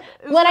 and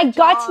when I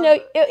got to know,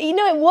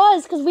 it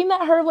was, because we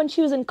met her when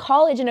she was in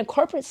college in a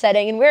corporate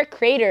setting, and we're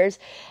creators,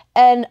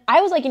 and I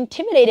was like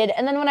intimidated,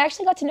 and then when I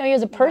actually got to know you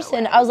as a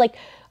person, I was like,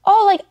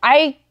 oh, like,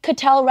 I could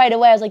tell right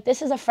away, I was like,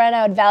 this is a friend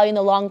I would value in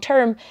the long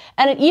term,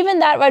 and even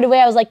that right away,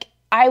 I was like,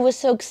 I was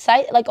so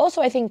excited, like,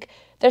 also I think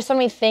there's so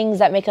many things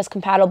that make us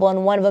compatible,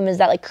 and one of them is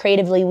that, like,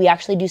 creatively, we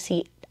actually do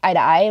see eye to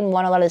eye and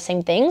want a lot of the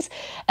same things.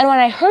 And when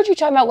I heard you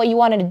talking about what you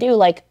wanted to do,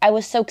 like, I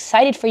was so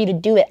excited for you to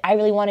do it. I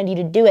really wanted you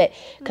to do it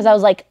because I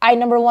was like, I,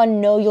 number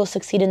one, know you'll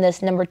succeed in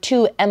this. Number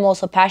two, am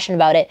also passionate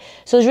about it.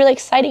 So it was really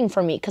exciting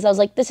for me because I was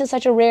like, this is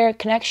such a rare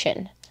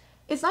connection.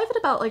 It's not even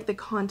about, like, the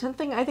content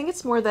thing. I think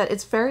it's more that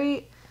it's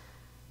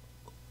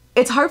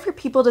hard for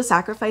people to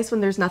sacrifice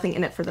when there's nothing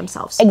in it for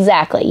themselves.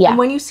 Exactly, yeah. And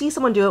when you see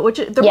someone do it, which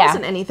there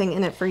wasn't anything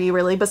in it for you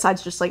really,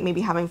 besides just like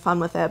maybe having fun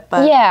with it,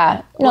 but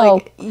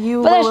like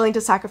you were willing to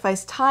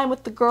sacrifice time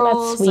with the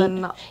girls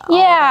and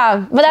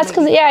but that's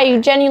because you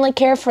genuinely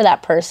care for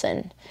that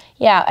person.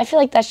 Yeah, I feel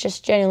like that's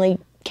just genuinely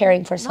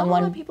caring for someone. Not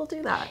a lot of people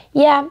do that.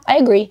 Yeah, I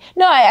agree.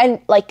 No,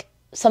 I like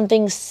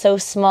something so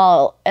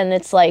small, and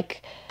it's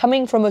like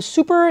coming from a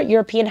super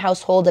European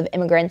household of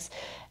immigrants,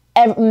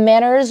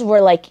 manners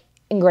were like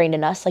ingrained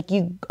in us. Like,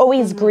 you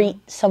always greet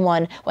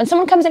someone. When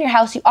someone comes in your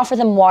house, you offer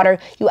them water.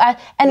 You ask,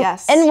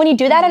 and when you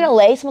do that in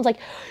LA, someone's like,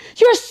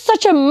 you're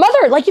such a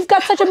mother. Like, you've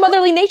got such a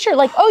motherly nature.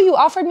 Like, oh, you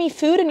offered me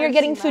food and you're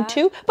getting food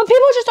too. But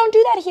people just don't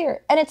do that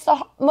here. And it's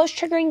the most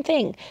triggering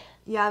thing.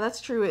 Yeah,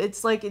 that's true.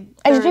 It's like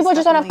And people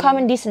just don't have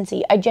common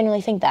decency. I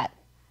genuinely think that.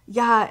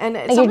 Yeah, and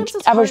Like sometimes your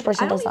it's average hard.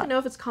 person I don't does even not. know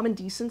if it's common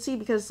decency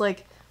because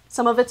like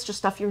some of it's just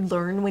stuff you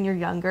learn when you're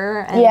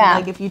younger, and Yeah.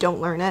 like if you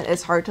don't learn it,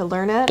 it's hard to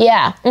learn it.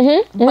 Yeah.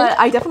 But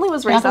I definitely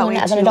was raised that way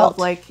as an too, adult. of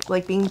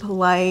like being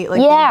polite,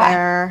 like Yeah. being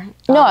there,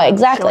 No,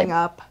 exactly. showing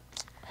up.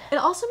 It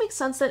also makes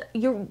sense that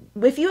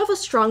if you have a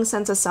strong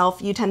sense of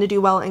self, you tend to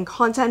do well in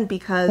content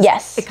because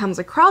Yes. it comes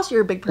across.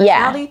 You're a big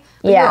personality,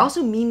 but Yeah. you're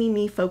also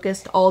me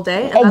focused all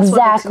day, and that's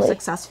what makes you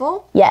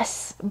successful.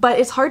 Yes. But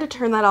it's hard to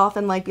turn that off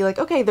and like be like,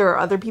 okay, there are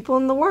other people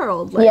in the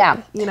world. Like, Yeah.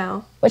 you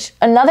know. Which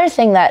another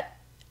thing that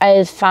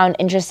I found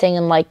interesting,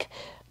 and like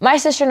my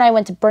sister and I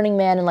went to Burning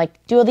Man and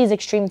like do all these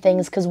extreme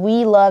things because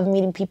we love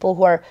meeting people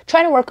who are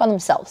trying to work on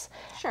themselves.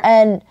 Sure.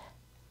 And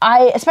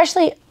I,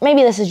 especially,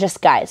 maybe this is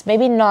just guys,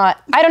 maybe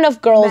not, I don't know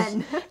if girls,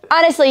 Men.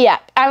 honestly, yeah,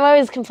 I'm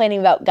always complaining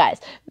about guys,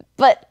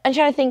 but I'm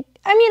trying to think,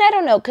 I mean, I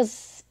don't know,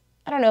 because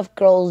I don't know if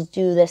girls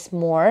do this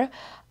more,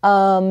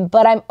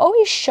 but I'm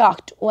always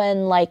shocked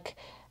when, like,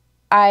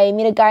 I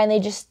meet a guy and they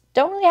just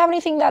don't really have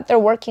anything that they're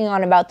working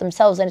on about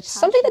themselves, and it's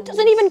something that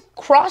doesn't even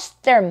cross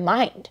their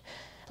mind.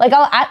 Like,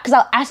 I'll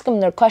ask them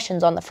their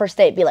questions on the first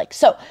date, be like,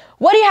 so,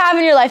 what do you have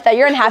in your life that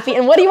you're unhappy,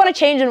 and what do you want to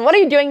change, and what are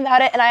you doing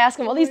about it? And I ask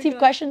them all these deep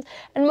questions,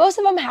 and most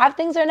of them have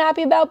things they're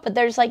unhappy about, but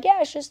they're just like, yeah,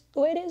 it's just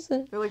the way it is.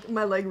 And They're like,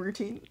 my leg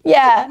routine.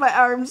 yeah. My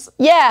arms.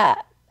 Yeah.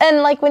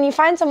 And, like, when you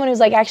find someone who's,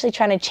 like, actually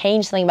trying to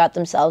change something about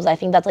themselves, I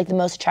think that's, like, the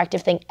most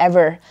attractive thing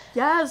ever.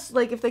 Yes,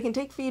 like, if they can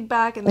take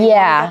feedback and they want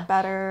to get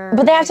better.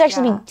 But they have to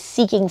actually be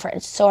seeking for it.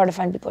 It's so hard to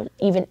find people who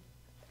even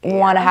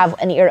want to have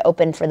an ear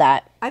open for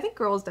that. I think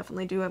girls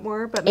definitely do it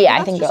more, but maybe I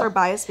that's think just our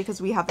bias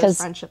because we have those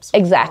friendships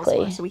with girls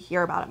more, so we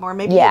hear about it more.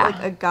 Maybe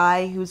like a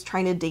guy who's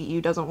trying to date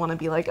you doesn't want to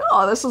be like,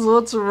 oh, this is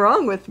what's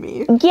wrong with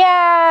me.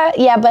 Yeah,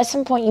 but at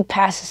some point you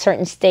pass a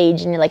certain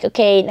stage and you're like,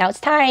 okay, now it's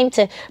time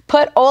to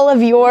put all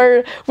of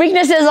your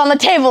weaknesses on the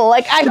table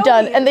like I've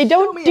done. And they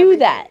don't do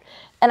that.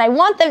 And I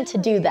want them to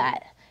do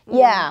that.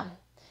 Yeah.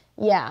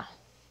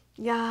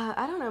 Yeah,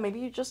 I don't know. Maybe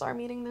you just are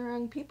meeting the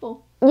wrong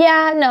people.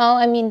 Yeah, no,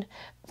 I mean,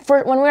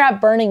 when we were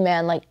at Burning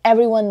Man, like,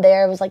 everyone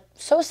there was, like,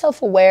 so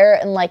self-aware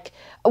and, like,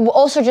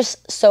 also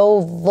just so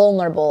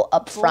vulnerable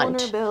up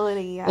front.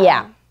 Vulnerability,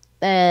 Yeah,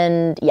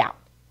 and, yeah.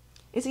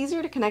 It's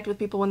easier to connect with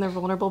people when they're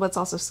vulnerable, but it's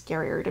also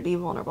scarier to be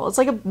vulnerable. It's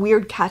like a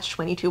weird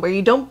catch-22 where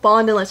you don't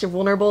bond unless you're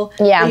vulnerable,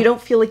 but you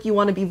don't feel like you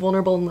want to be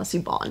vulnerable unless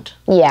you bond.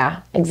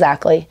 Yeah,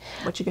 exactly.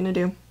 What you gonna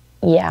do?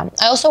 Yeah.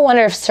 I also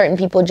wonder if certain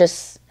people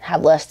just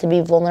have less to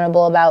be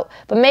vulnerable about,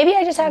 but maybe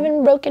I just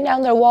haven't broken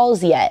down their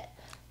walls yet.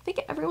 I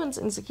think everyone's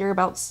insecure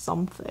about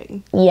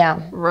something.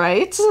 Yeah.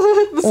 Right?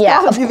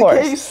 Yeah, of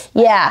course.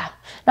 Yeah.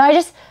 No,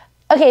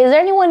 okay, is there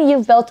anyone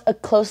you've built a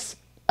close,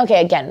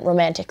 okay, again,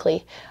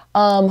 romantically,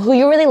 who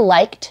you really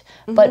liked,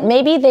 but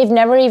maybe they've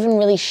never even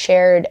really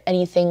shared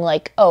anything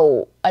like,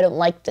 oh, I don't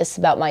like this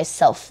about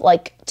myself.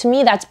 Like, to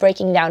me, that's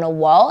breaking down a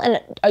wall, and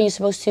are you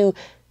supposed to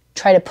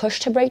try to push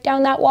to break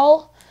down that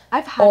wall?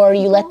 Or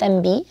you let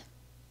them be?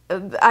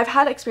 I've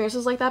had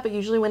experiences like that, but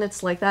usually when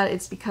it's like that,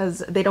 it's because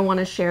they don't want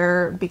to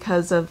share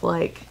because of,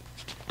 like,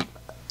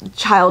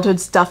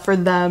 childhood stuff for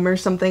them or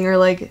something, or,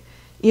 like,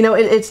 you know,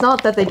 it's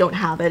not that they don't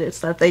have it, it's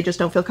that they just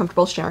don't feel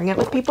comfortable sharing it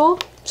with people.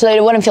 So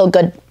they wouldn't feel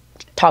good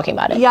talking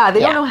about it. Yeah, they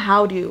don't know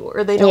how to,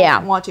 or they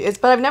don't want to.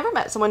 But I've never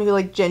met someone who,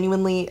 like,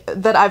 genuinely,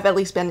 that I've at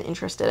least been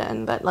interested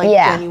in, that, like,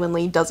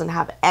 genuinely doesn't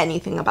have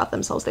anything about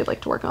themselves they'd like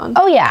to work on.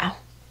 Oh, yeah.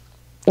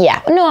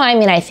 Yeah. No, I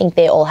mean, I think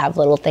they all have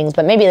little things,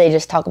 but maybe they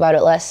just talk about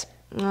it less.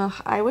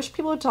 I wish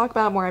people would talk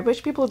about it more. I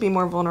wish people would be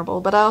more vulnerable,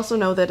 but I also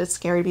know that it's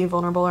scary to be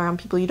vulnerable around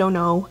people you don't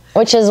know.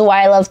 Which is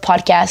why I love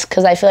podcasts,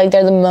 because I feel like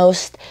they're the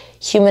most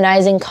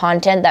humanizing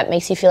content that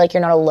makes you feel like you're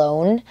not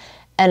alone.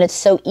 And it's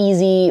so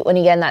easy when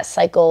you get in that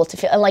cycle to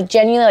feel, and like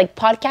genuinely, like,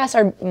 podcasts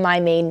are my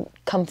main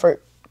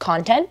comfort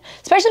content,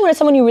 especially when it's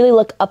someone you really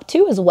look up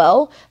to as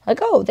well. Like,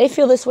 oh, they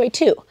feel this way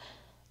too.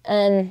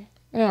 And,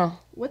 you know.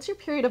 What's your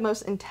period of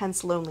most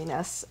intense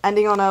loneliness?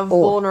 Ending on a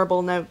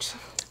vulnerable note.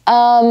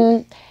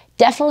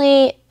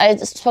 Definitely, I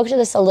spoke to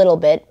this a little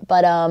bit,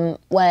 but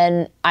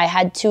when I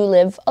had to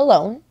live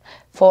alone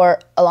for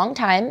a long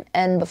time,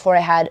 and before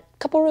I had a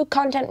couple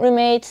content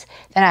roommates,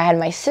 then I had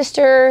my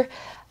sister.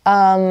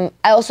 I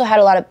also had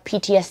a lot of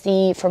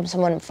PTSD from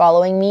someone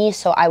following me,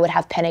 so I would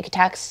have panic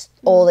attacks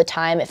all the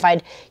time. If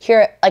I'd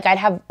I'd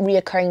have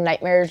reoccurring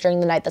nightmares during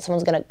the night that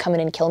someone's gonna come in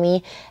and kill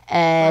me,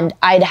 and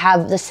I'd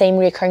have the same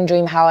reoccurring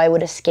dream how I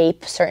would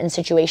escape certain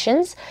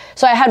situations.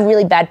 So I had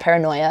really bad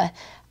paranoia.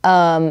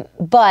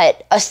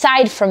 But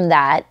aside from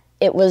that,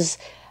 it was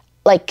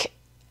like,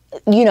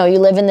 you know, you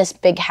live in this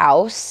big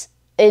house.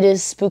 It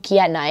is spooky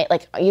at night.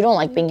 Like, you don't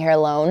like being here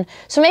alone.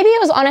 So maybe it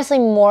was honestly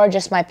more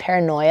just my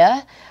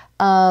paranoia.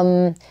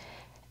 And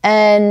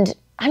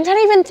I'm trying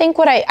to even think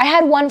I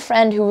had one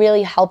friend who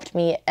really helped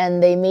me,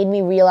 and they made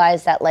me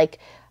realize that, like,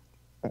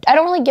 I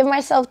don't really give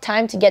myself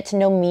time to get to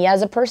know me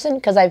as a person,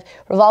 because I've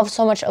revolved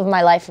so much of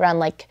my life around,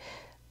 like,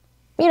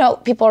 you know,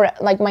 people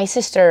like my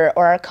sister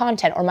or our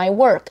content or my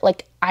work.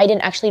 Like, I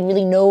didn't actually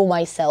really know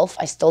myself.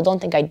 I still don't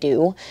think I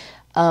do.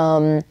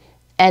 And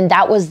And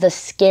that was the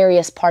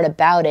scariest part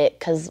about it,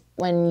 because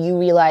when you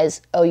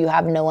realize, oh, you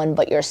have no one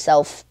but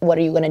yourself, what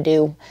are you going to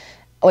do?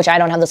 Which I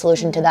don't have the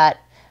solution to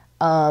that.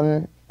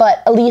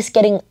 But at least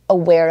getting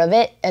aware of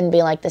it and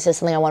being like, this is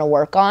something I want to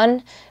work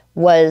on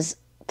was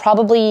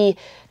probably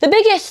the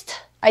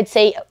biggest, I'd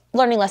say,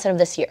 learning lesson of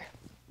this year.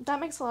 That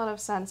makes a lot of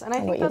sense. And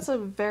I think that's a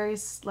very,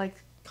 like,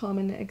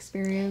 common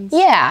experience.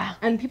 Yeah.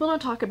 And people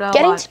don't talk about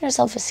getting to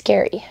yourself is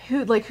scary.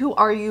 Who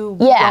are you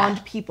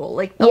beyond people?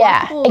 Like, a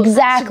lot of people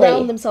exactly.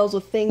 surround themselves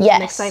with things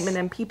and excitement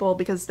and people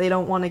because they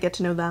don't want to get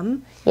to know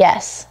them.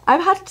 Yes.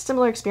 I've had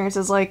similar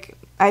experiences, like,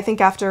 I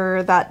think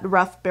after that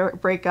rough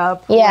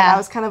breakup, when I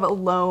was kind of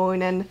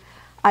alone and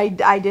I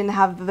didn't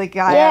have the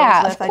guy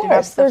I was with. Of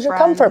course. There's your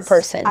comfort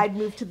person. I'd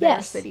moved to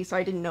their city, so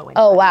I didn't know anybody.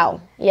 Oh, wow.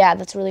 Yeah,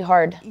 that's really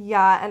hard.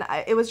 Yeah, and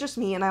it was just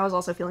me, and I was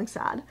also feeling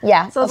sad.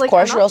 Yeah, so of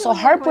course. You're also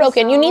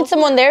heartbroken. You need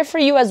someone there for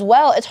you as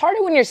well. It's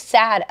harder when you're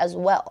sad as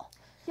well.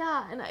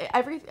 Yeah,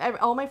 and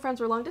all my friends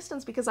were long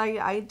distance because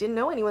I didn't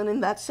know anyone in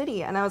that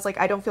city, and I was like,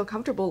 I don't feel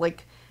comfortable,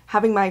 like,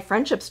 having my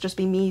friendships just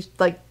be me,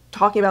 like,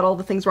 talking about all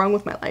the things wrong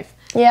with my life.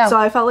 Yeah. So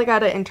I felt like I had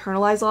to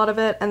internalize a lot of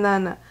it, and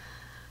then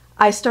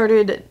I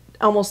started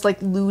almost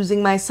like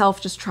losing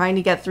myself just trying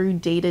to get through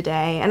day to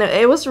day, and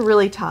it was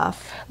really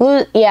tough.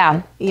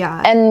 Yeah.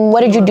 And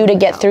what did you do to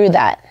get through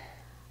that?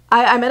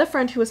 I met a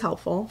friend who was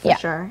helpful, for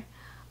sure.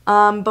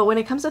 But when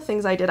it comes to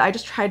things I did, I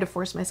just tried to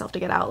force myself to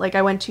get out. Like,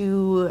 I went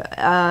to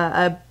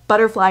a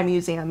butterfly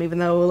museum, even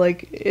though,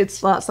 like,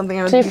 it's not something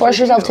I would do. So you force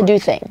yourself to do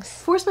things.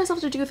 Force myself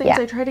to do things.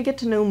 I tried to get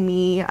to know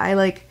me. I,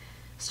 like,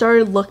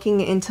 started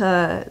looking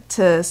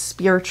into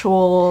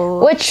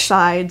spiritual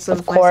sides of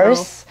myself. Of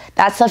course.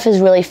 That stuff is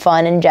really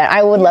fun, and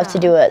I would love to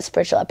do a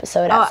spiritual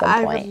episode at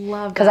some point. I would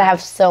love that. Because I have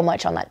so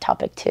much on that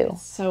topic, too.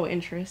 It's so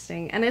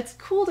interesting. And it's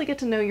cool to get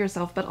to know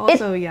yourself, but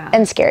also,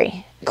 And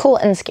scary. Cool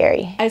and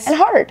scary. And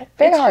hard.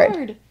 Very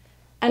hard.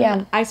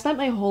 And I spent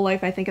my whole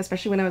life, I think,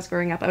 especially when I was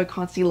growing up, I would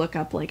constantly look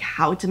up, like,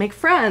 how to make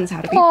friends, how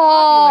to be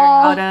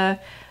popular,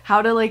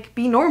 how to like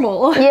be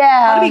normal.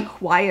 How to be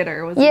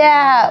quieter.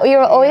 You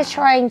were always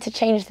trying to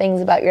change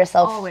things about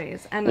yourself.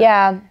 Always.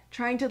 And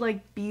trying to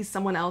like be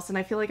someone else. And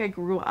I feel like I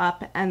grew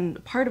up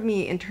and part of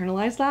me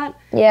internalized that.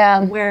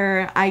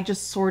 Where I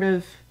just sort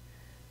of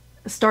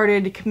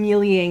started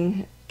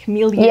chameleon.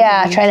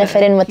 Trying to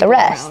fit in with the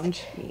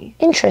rest.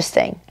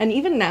 Interesting. And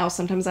even now,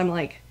 sometimes I'm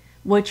like,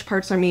 which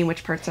parts are me and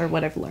which parts are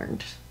what I've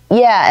learned.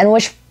 Yeah, and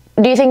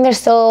do you think there's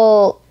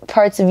still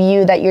parts of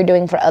you that you're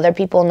doing for other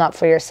people, not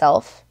for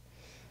yourself?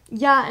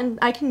 Yeah, and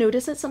I can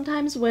notice it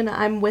sometimes when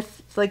I'm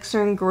with like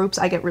certain groups.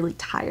 I get really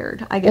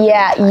tired. Really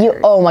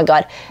tired. Oh my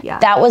god. Yeah.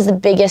 That was the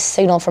biggest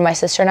signal for my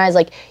sister and I. Is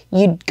like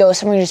you'd go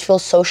somewhere and you just feel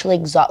socially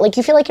exhausted. Like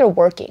you feel like you're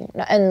working,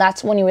 and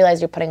that's when you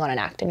realize you're putting on an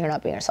act and you're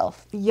not being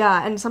yourself.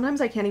 Yeah, and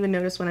sometimes I can't even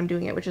notice when I'm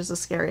doing it, which is the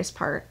scariest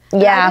part.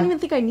 And I don't even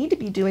think I need to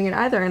be doing it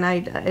either, and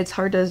it's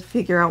hard to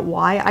figure out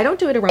why. I don't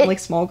do it around like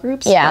small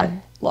groups. Yeah,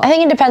 I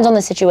think it depends on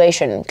the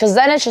situation, because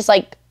then it's just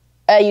like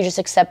you just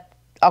accept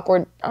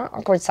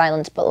awkward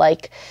silence, but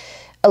like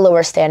a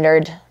lower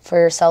standard for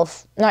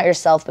yourself, not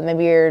yourself, but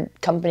maybe your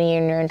company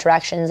and your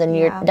interactions and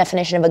your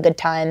definition of a good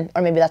time,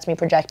 or maybe that's me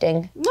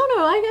projecting. No,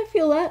 I can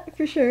feel that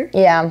for sure.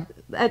 Yeah.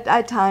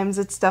 At times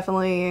it's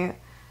definitely,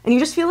 and you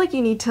just feel like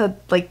you need to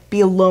like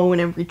be alone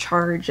and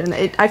recharge, and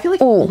I feel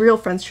like real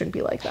friends shouldn't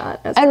be like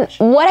that. And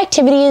what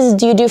activities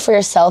do you do for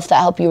yourself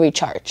that help you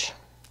recharge?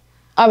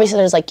 Obviously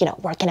there's like,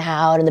 working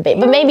out and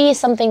but maybe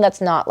something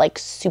that's not like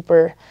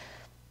super.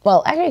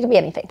 Well, actually, it could be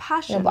anything.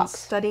 Passion,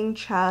 studying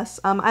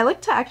chess. I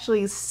like to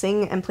actually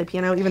sing and play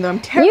piano, even though I'm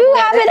terrible.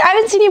 I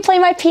haven't seen you play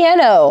my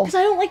piano. Because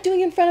I don't like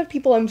doing it in front of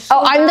people. I'm so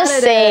I'm the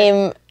bad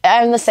same.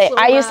 I'm the same.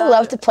 I used to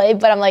love to play,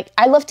 but I'm like,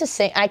 I love to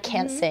sing. I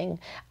can't sing.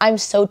 I'm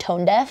so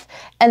tone deaf,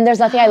 and there's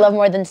nothing I love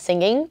more than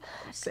singing.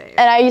 Same.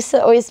 And I used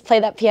to always play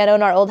that piano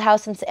in our old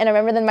house, and I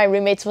remember then my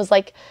roommates was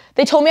like,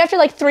 they told me after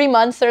like 3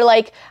 months, they're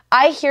like,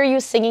 I hear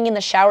you singing in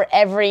the shower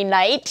every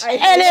night,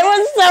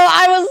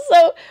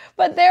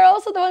 but they're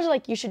also the ones who are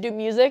like, you should do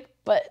music,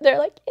 but they're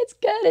like, it's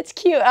good, it's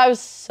cute. I was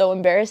so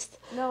embarrassed.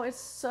 No, it's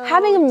so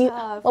having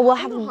tough.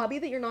 Having a hobby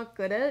that you're not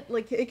good at,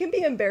 like, it can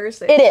be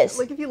embarrassing. It is.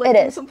 Like, if you like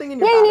doing something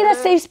and you're you need a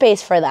safe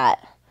space for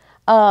that.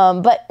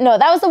 But no,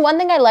 that was the one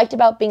thing I liked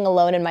about being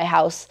alone in my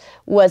house,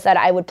 was that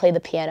I would play the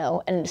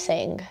piano and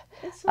sing.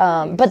 So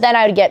nice. But then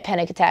I would get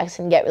panic attacks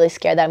and get really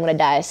scared that I'm going to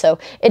die. So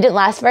it didn't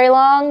last very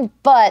long,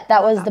 but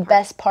that was the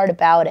best part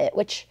about it,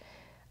 which,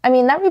 I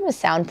mean, that room is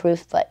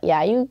soundproof, but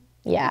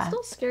it's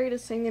still scary to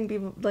sing and be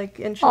like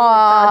and show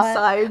like bad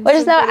sides. But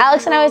just know,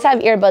 Alex and I always have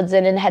earbuds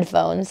in and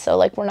headphones, so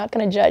like we're not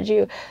gonna judge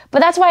you.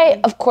 But that's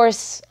why, of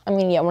course, I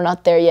mean, we're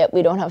not there yet.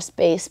 We don't have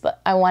space, but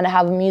I want to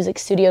have a music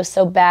studio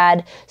so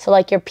bad. So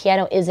like your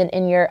piano isn't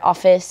in your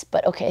office,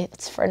 but okay,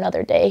 it's for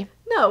another day.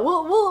 No,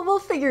 we'll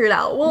figure it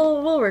out.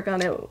 We'll work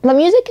on it. The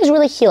music is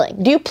really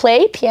healing. Do you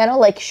play piano,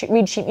 like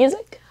read sheet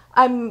music?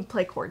 I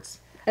play chords.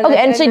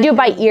 And so you do it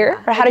by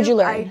ear, or how did you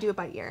learn? I do it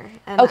by ear.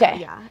 And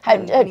okay.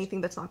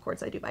 Anything that's not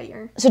chords, I do by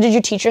ear. So did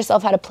you teach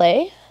yourself how to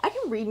play? I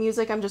can read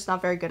music. I'm just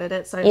not very good at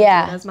it, so I don't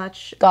do it as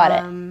much. Got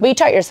it. But you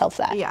taught yourself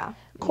that. Yeah.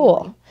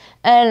 Cool.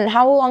 And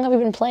how long have you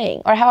been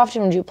playing? Or how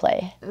often would you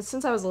play?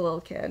 Since I was a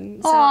little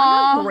kid. So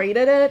I'm not great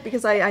at it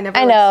because I never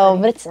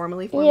but it's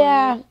formally.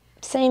 Yeah,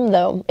 same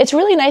though. It's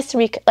really nice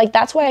to like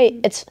that's why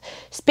it's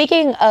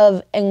speaking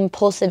of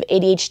impulsive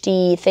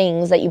ADHD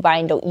things that you buy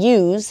and don't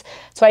use.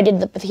 So I did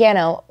the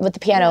piano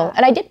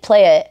and I did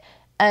play it.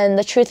 And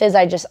the truth is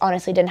I just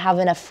honestly didn't have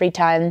enough free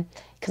time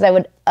because I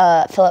would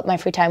fill up my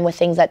free time with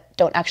things that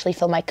don't actually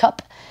fill my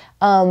cup.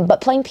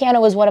 But playing piano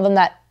was one of them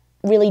that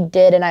really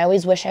did, and I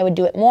always wish I would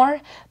do it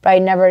more, but I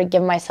never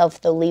give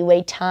myself the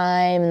leeway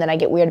time, and then I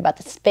get weird about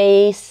the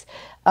space.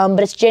 But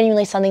it's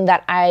genuinely something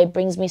that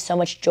brings me so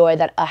much joy,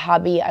 that a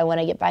hobby I want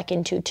to get back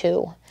into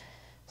too.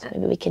 So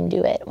maybe we can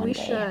do it one day.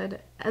 We should.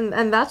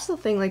 And that's the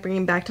thing, like,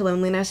 bringing back to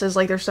loneliness is,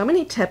 like, there's so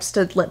many tips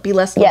to be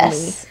less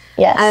lonely.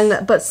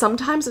 Yes. But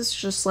sometimes it's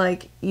just,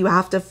 like, you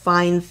have to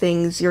find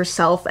things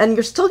yourself, and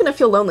you're still going to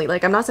feel lonely.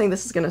 Like, I'm not saying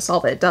this is going to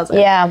solve it. It doesn't.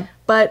 Yeah.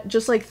 But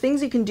just, like,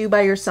 things you can do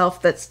by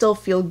yourself that still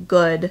feel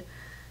good.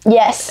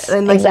 Yes,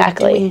 and, like,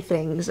 exactly. Doing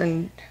things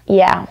and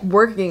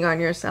working on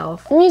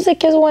yourself.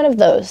 Music is one of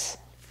those.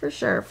 For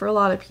sure, for a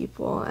lot of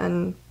people,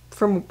 and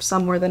for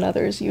some more than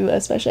others. You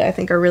especially, I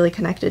think, are really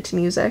connected to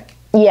music.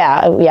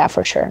 Yeah,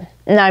 for sure.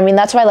 No, I mean,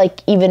 that's why, like,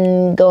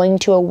 even going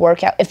to a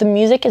workout, if the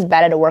music is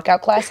bad at a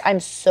workout class, I'm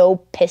so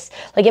pissed.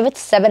 Like, if it's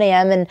 7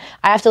 a.m. and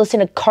I have to listen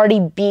to Cardi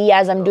B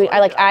as I'm doing,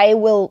 I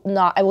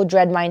will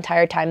dread my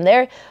entire time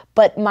there.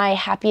 But my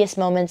happiest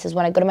moments is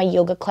when I go to my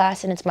yoga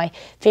class and it's my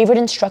favorite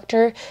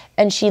instructor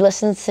and she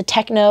listens to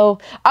techno.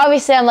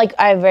 Obviously,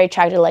 I'm very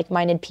attracted to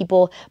like-minded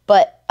people,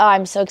 but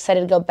I'm so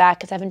excited to go back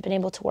because I haven't been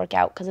able to work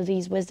out because of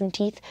these wisdom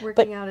teeth.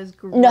 Working out is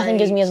great. Nothing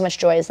gives me as much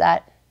joy as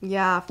that.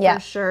 Yeah, for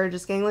sure.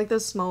 Just getting, like,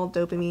 those small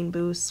dopamine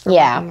boosts for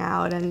working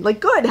out and, like,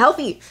 good,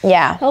 healthy.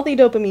 Yeah. Healthy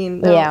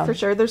dopamine. No, for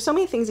sure. There's so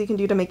many things you can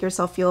do to make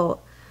yourself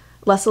feel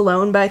less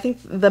alone, but I think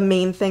the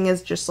main thing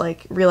is just,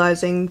 like,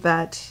 realizing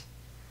that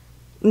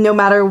no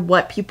matter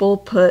what people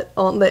put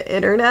on the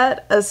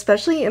internet,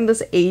 especially in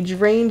this age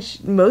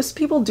range, most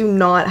people do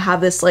not have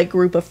this, like,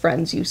 group of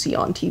friends you see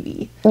on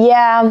TV.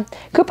 Yeah.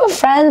 Group of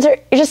friends are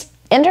just...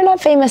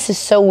 Internet famous is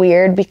so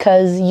weird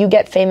because you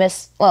get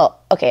famous, well,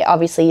 okay,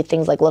 obviously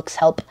things like looks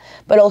help,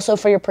 but also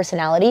for your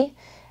personality.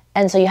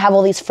 And so you have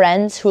all these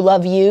friends who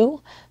love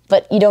you,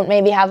 but you don't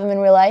maybe have them in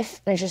real life,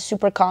 and it's just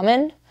super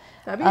common.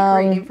 That'd be a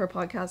great name for a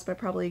podcast, but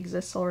probably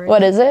exists already.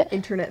 What is it?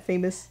 Internet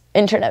famous.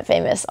 Internet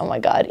famous. Oh my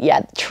god.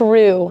 Yeah,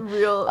 true.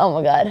 Real. Oh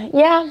my god.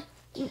 Yeah.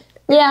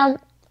 Yeah.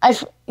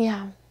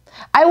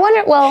 I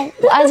wonder, well,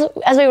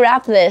 as we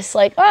wrap this,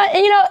 like, and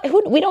you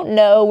know, we don't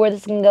know where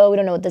this can go. We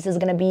don't know what this is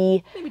going to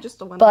be. Maybe just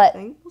a one-off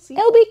thing. We'll see.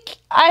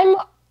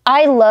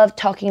 I love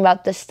talking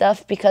about this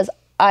stuff because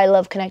I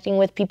love connecting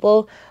with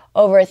people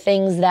over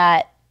things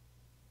that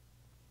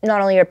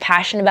not only you're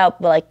passionate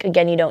about, but, like,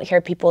 again, you don't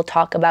hear people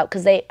talk about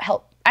because they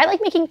help. I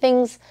like making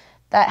things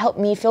that help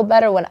me feel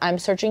better when I'm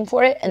searching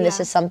for it, and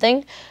this is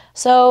something.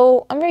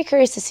 So I'm very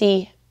curious to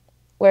see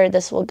where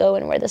this will go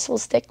and where this will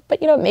stick. But,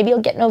 you know, maybe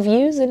you'll get no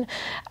views and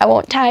I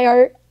won't tie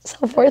our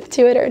self-worth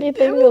to it or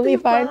anything. It'll be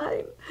fine.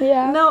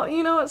 Yeah. No,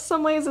 you know, in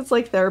some ways it's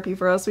like therapy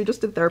for us. We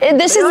just did therapy.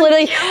 This is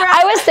literally,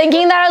 I was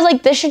thinking that, I was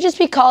like, this should just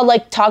be called,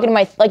 like, talking to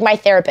my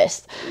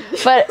therapist.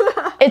 But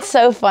it's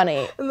so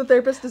funny. And the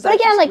therapist is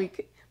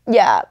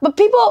yeah, but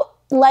people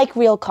like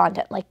real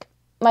content. Like,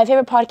 my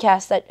favorite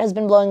podcast that has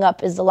been blowing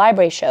up is The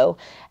Library Show.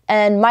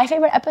 And my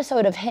favorite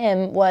episode of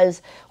him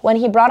was when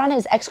he brought on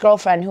his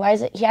ex-girlfriend who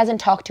he hasn't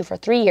talked to for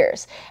 3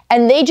 years.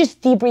 And they just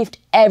debriefed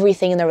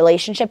everything in the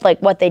relationship, like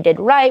what they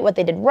did right, what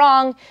they did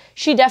wrong.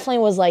 She definitely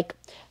was, like,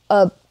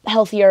 a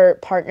healthier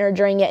partner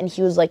during it. And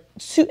he was, like,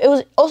 it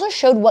was also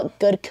showed what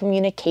good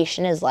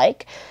communication is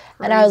like.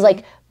 Crazy. And I was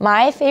like,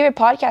 my favorite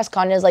podcast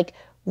content is, like,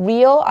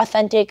 real,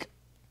 authentic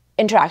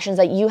interactions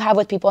that you have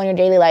with people in your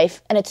daily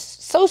life. And it's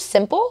so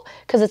simple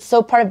because it's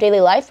so part of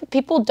daily life. But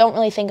people don't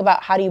really think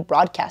about how do you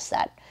broadcast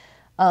that.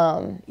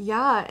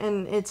 Yeah,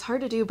 and it's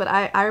hard to do, but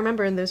I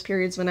remember in those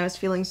periods when I was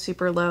feeling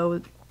super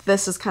low,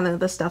 this is kind of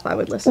the stuff I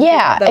would listen to.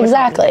 Yeah,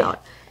 exactly.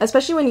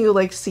 Especially when you,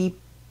 like, see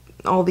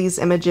all these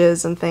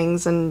images and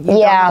things, and you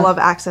don't have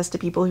access to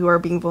people who are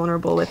being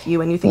vulnerable with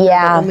you, and you think you're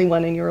the only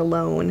one and you're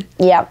alone.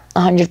 Yeah,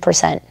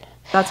 100%.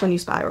 That's when you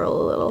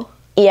spiral a little.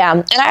 Yeah,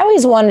 and I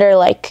always wonder,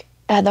 like,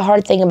 the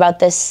hard thing about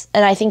this,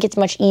 and I think it's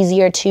much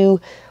easier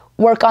to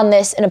work on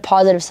this in a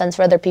positive sense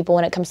for other people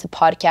when it comes to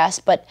podcasts,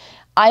 but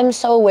I'm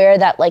so aware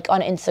that, like,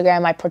 on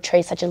Instagram, I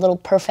portray such a little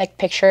perfect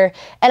picture,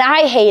 and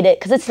I hate it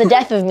because it's the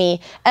death of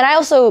me. And I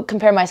also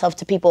compare myself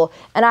to people,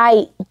 and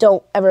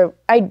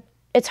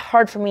it's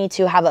hard for me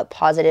to have a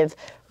positive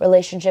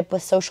relationship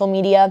with social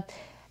media.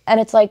 And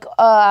it's like,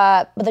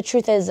 but the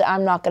truth is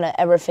I'm not going to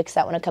ever fix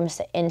that when it comes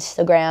to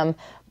Instagram.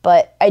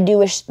 But I do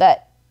wish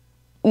that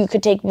you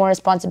could take more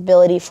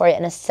responsibility for it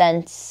in a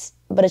sense,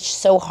 but it's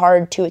so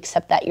hard to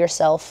accept that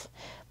yourself.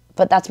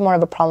 But that's more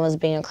of a problem as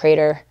being a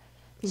creator.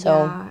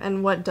 So, yeah,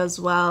 and what does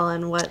well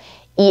and what...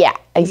 Yeah,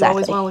 exactly. You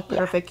always want to look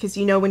perfect because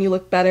you know when you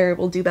look better, it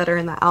will do better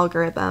in the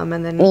algorithm,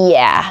 and then...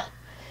 Yeah.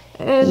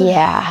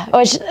 Yeah,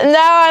 which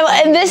now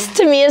and this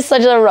to me is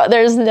such a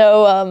there's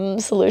no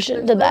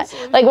solution to that.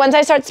 Like once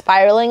I start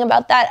spiraling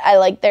about that,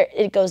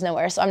 it goes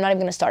nowhere. So I'm not even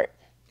gonna start.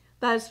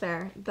 That is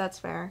fair. That's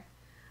fair.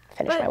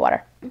 Finish my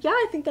water. Yeah,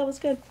 I think that was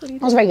good. What do you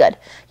think? That was very good.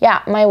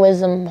 Yeah, my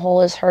wisdom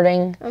hole is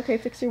hurting. Okay,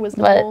 fix your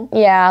wisdom hole.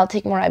 Yeah, I'll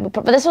take more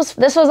ibuprofen. But this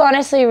was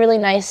honestly a really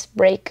nice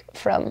break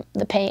from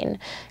the pain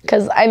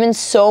because I'm in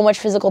so much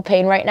physical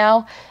pain right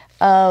now.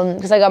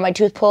 Because I got my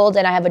tooth pulled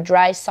and I have a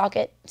dry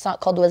socket. It's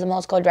not called wisdom hole,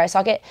 it's called dry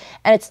socket.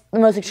 And it's the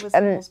most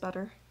Wisdom hole's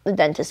better. The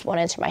dentist won't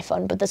answer my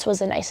phone, but this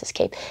was a nice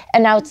escape.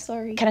 And now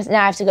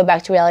now I have to go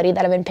back to reality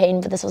that I'm in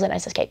pain, but this was a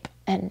nice escape.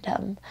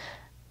 And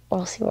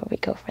we'll see where we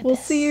go for this. We'll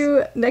see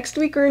you next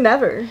week or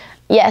never.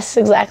 Yes,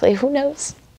 exactly. Who knows?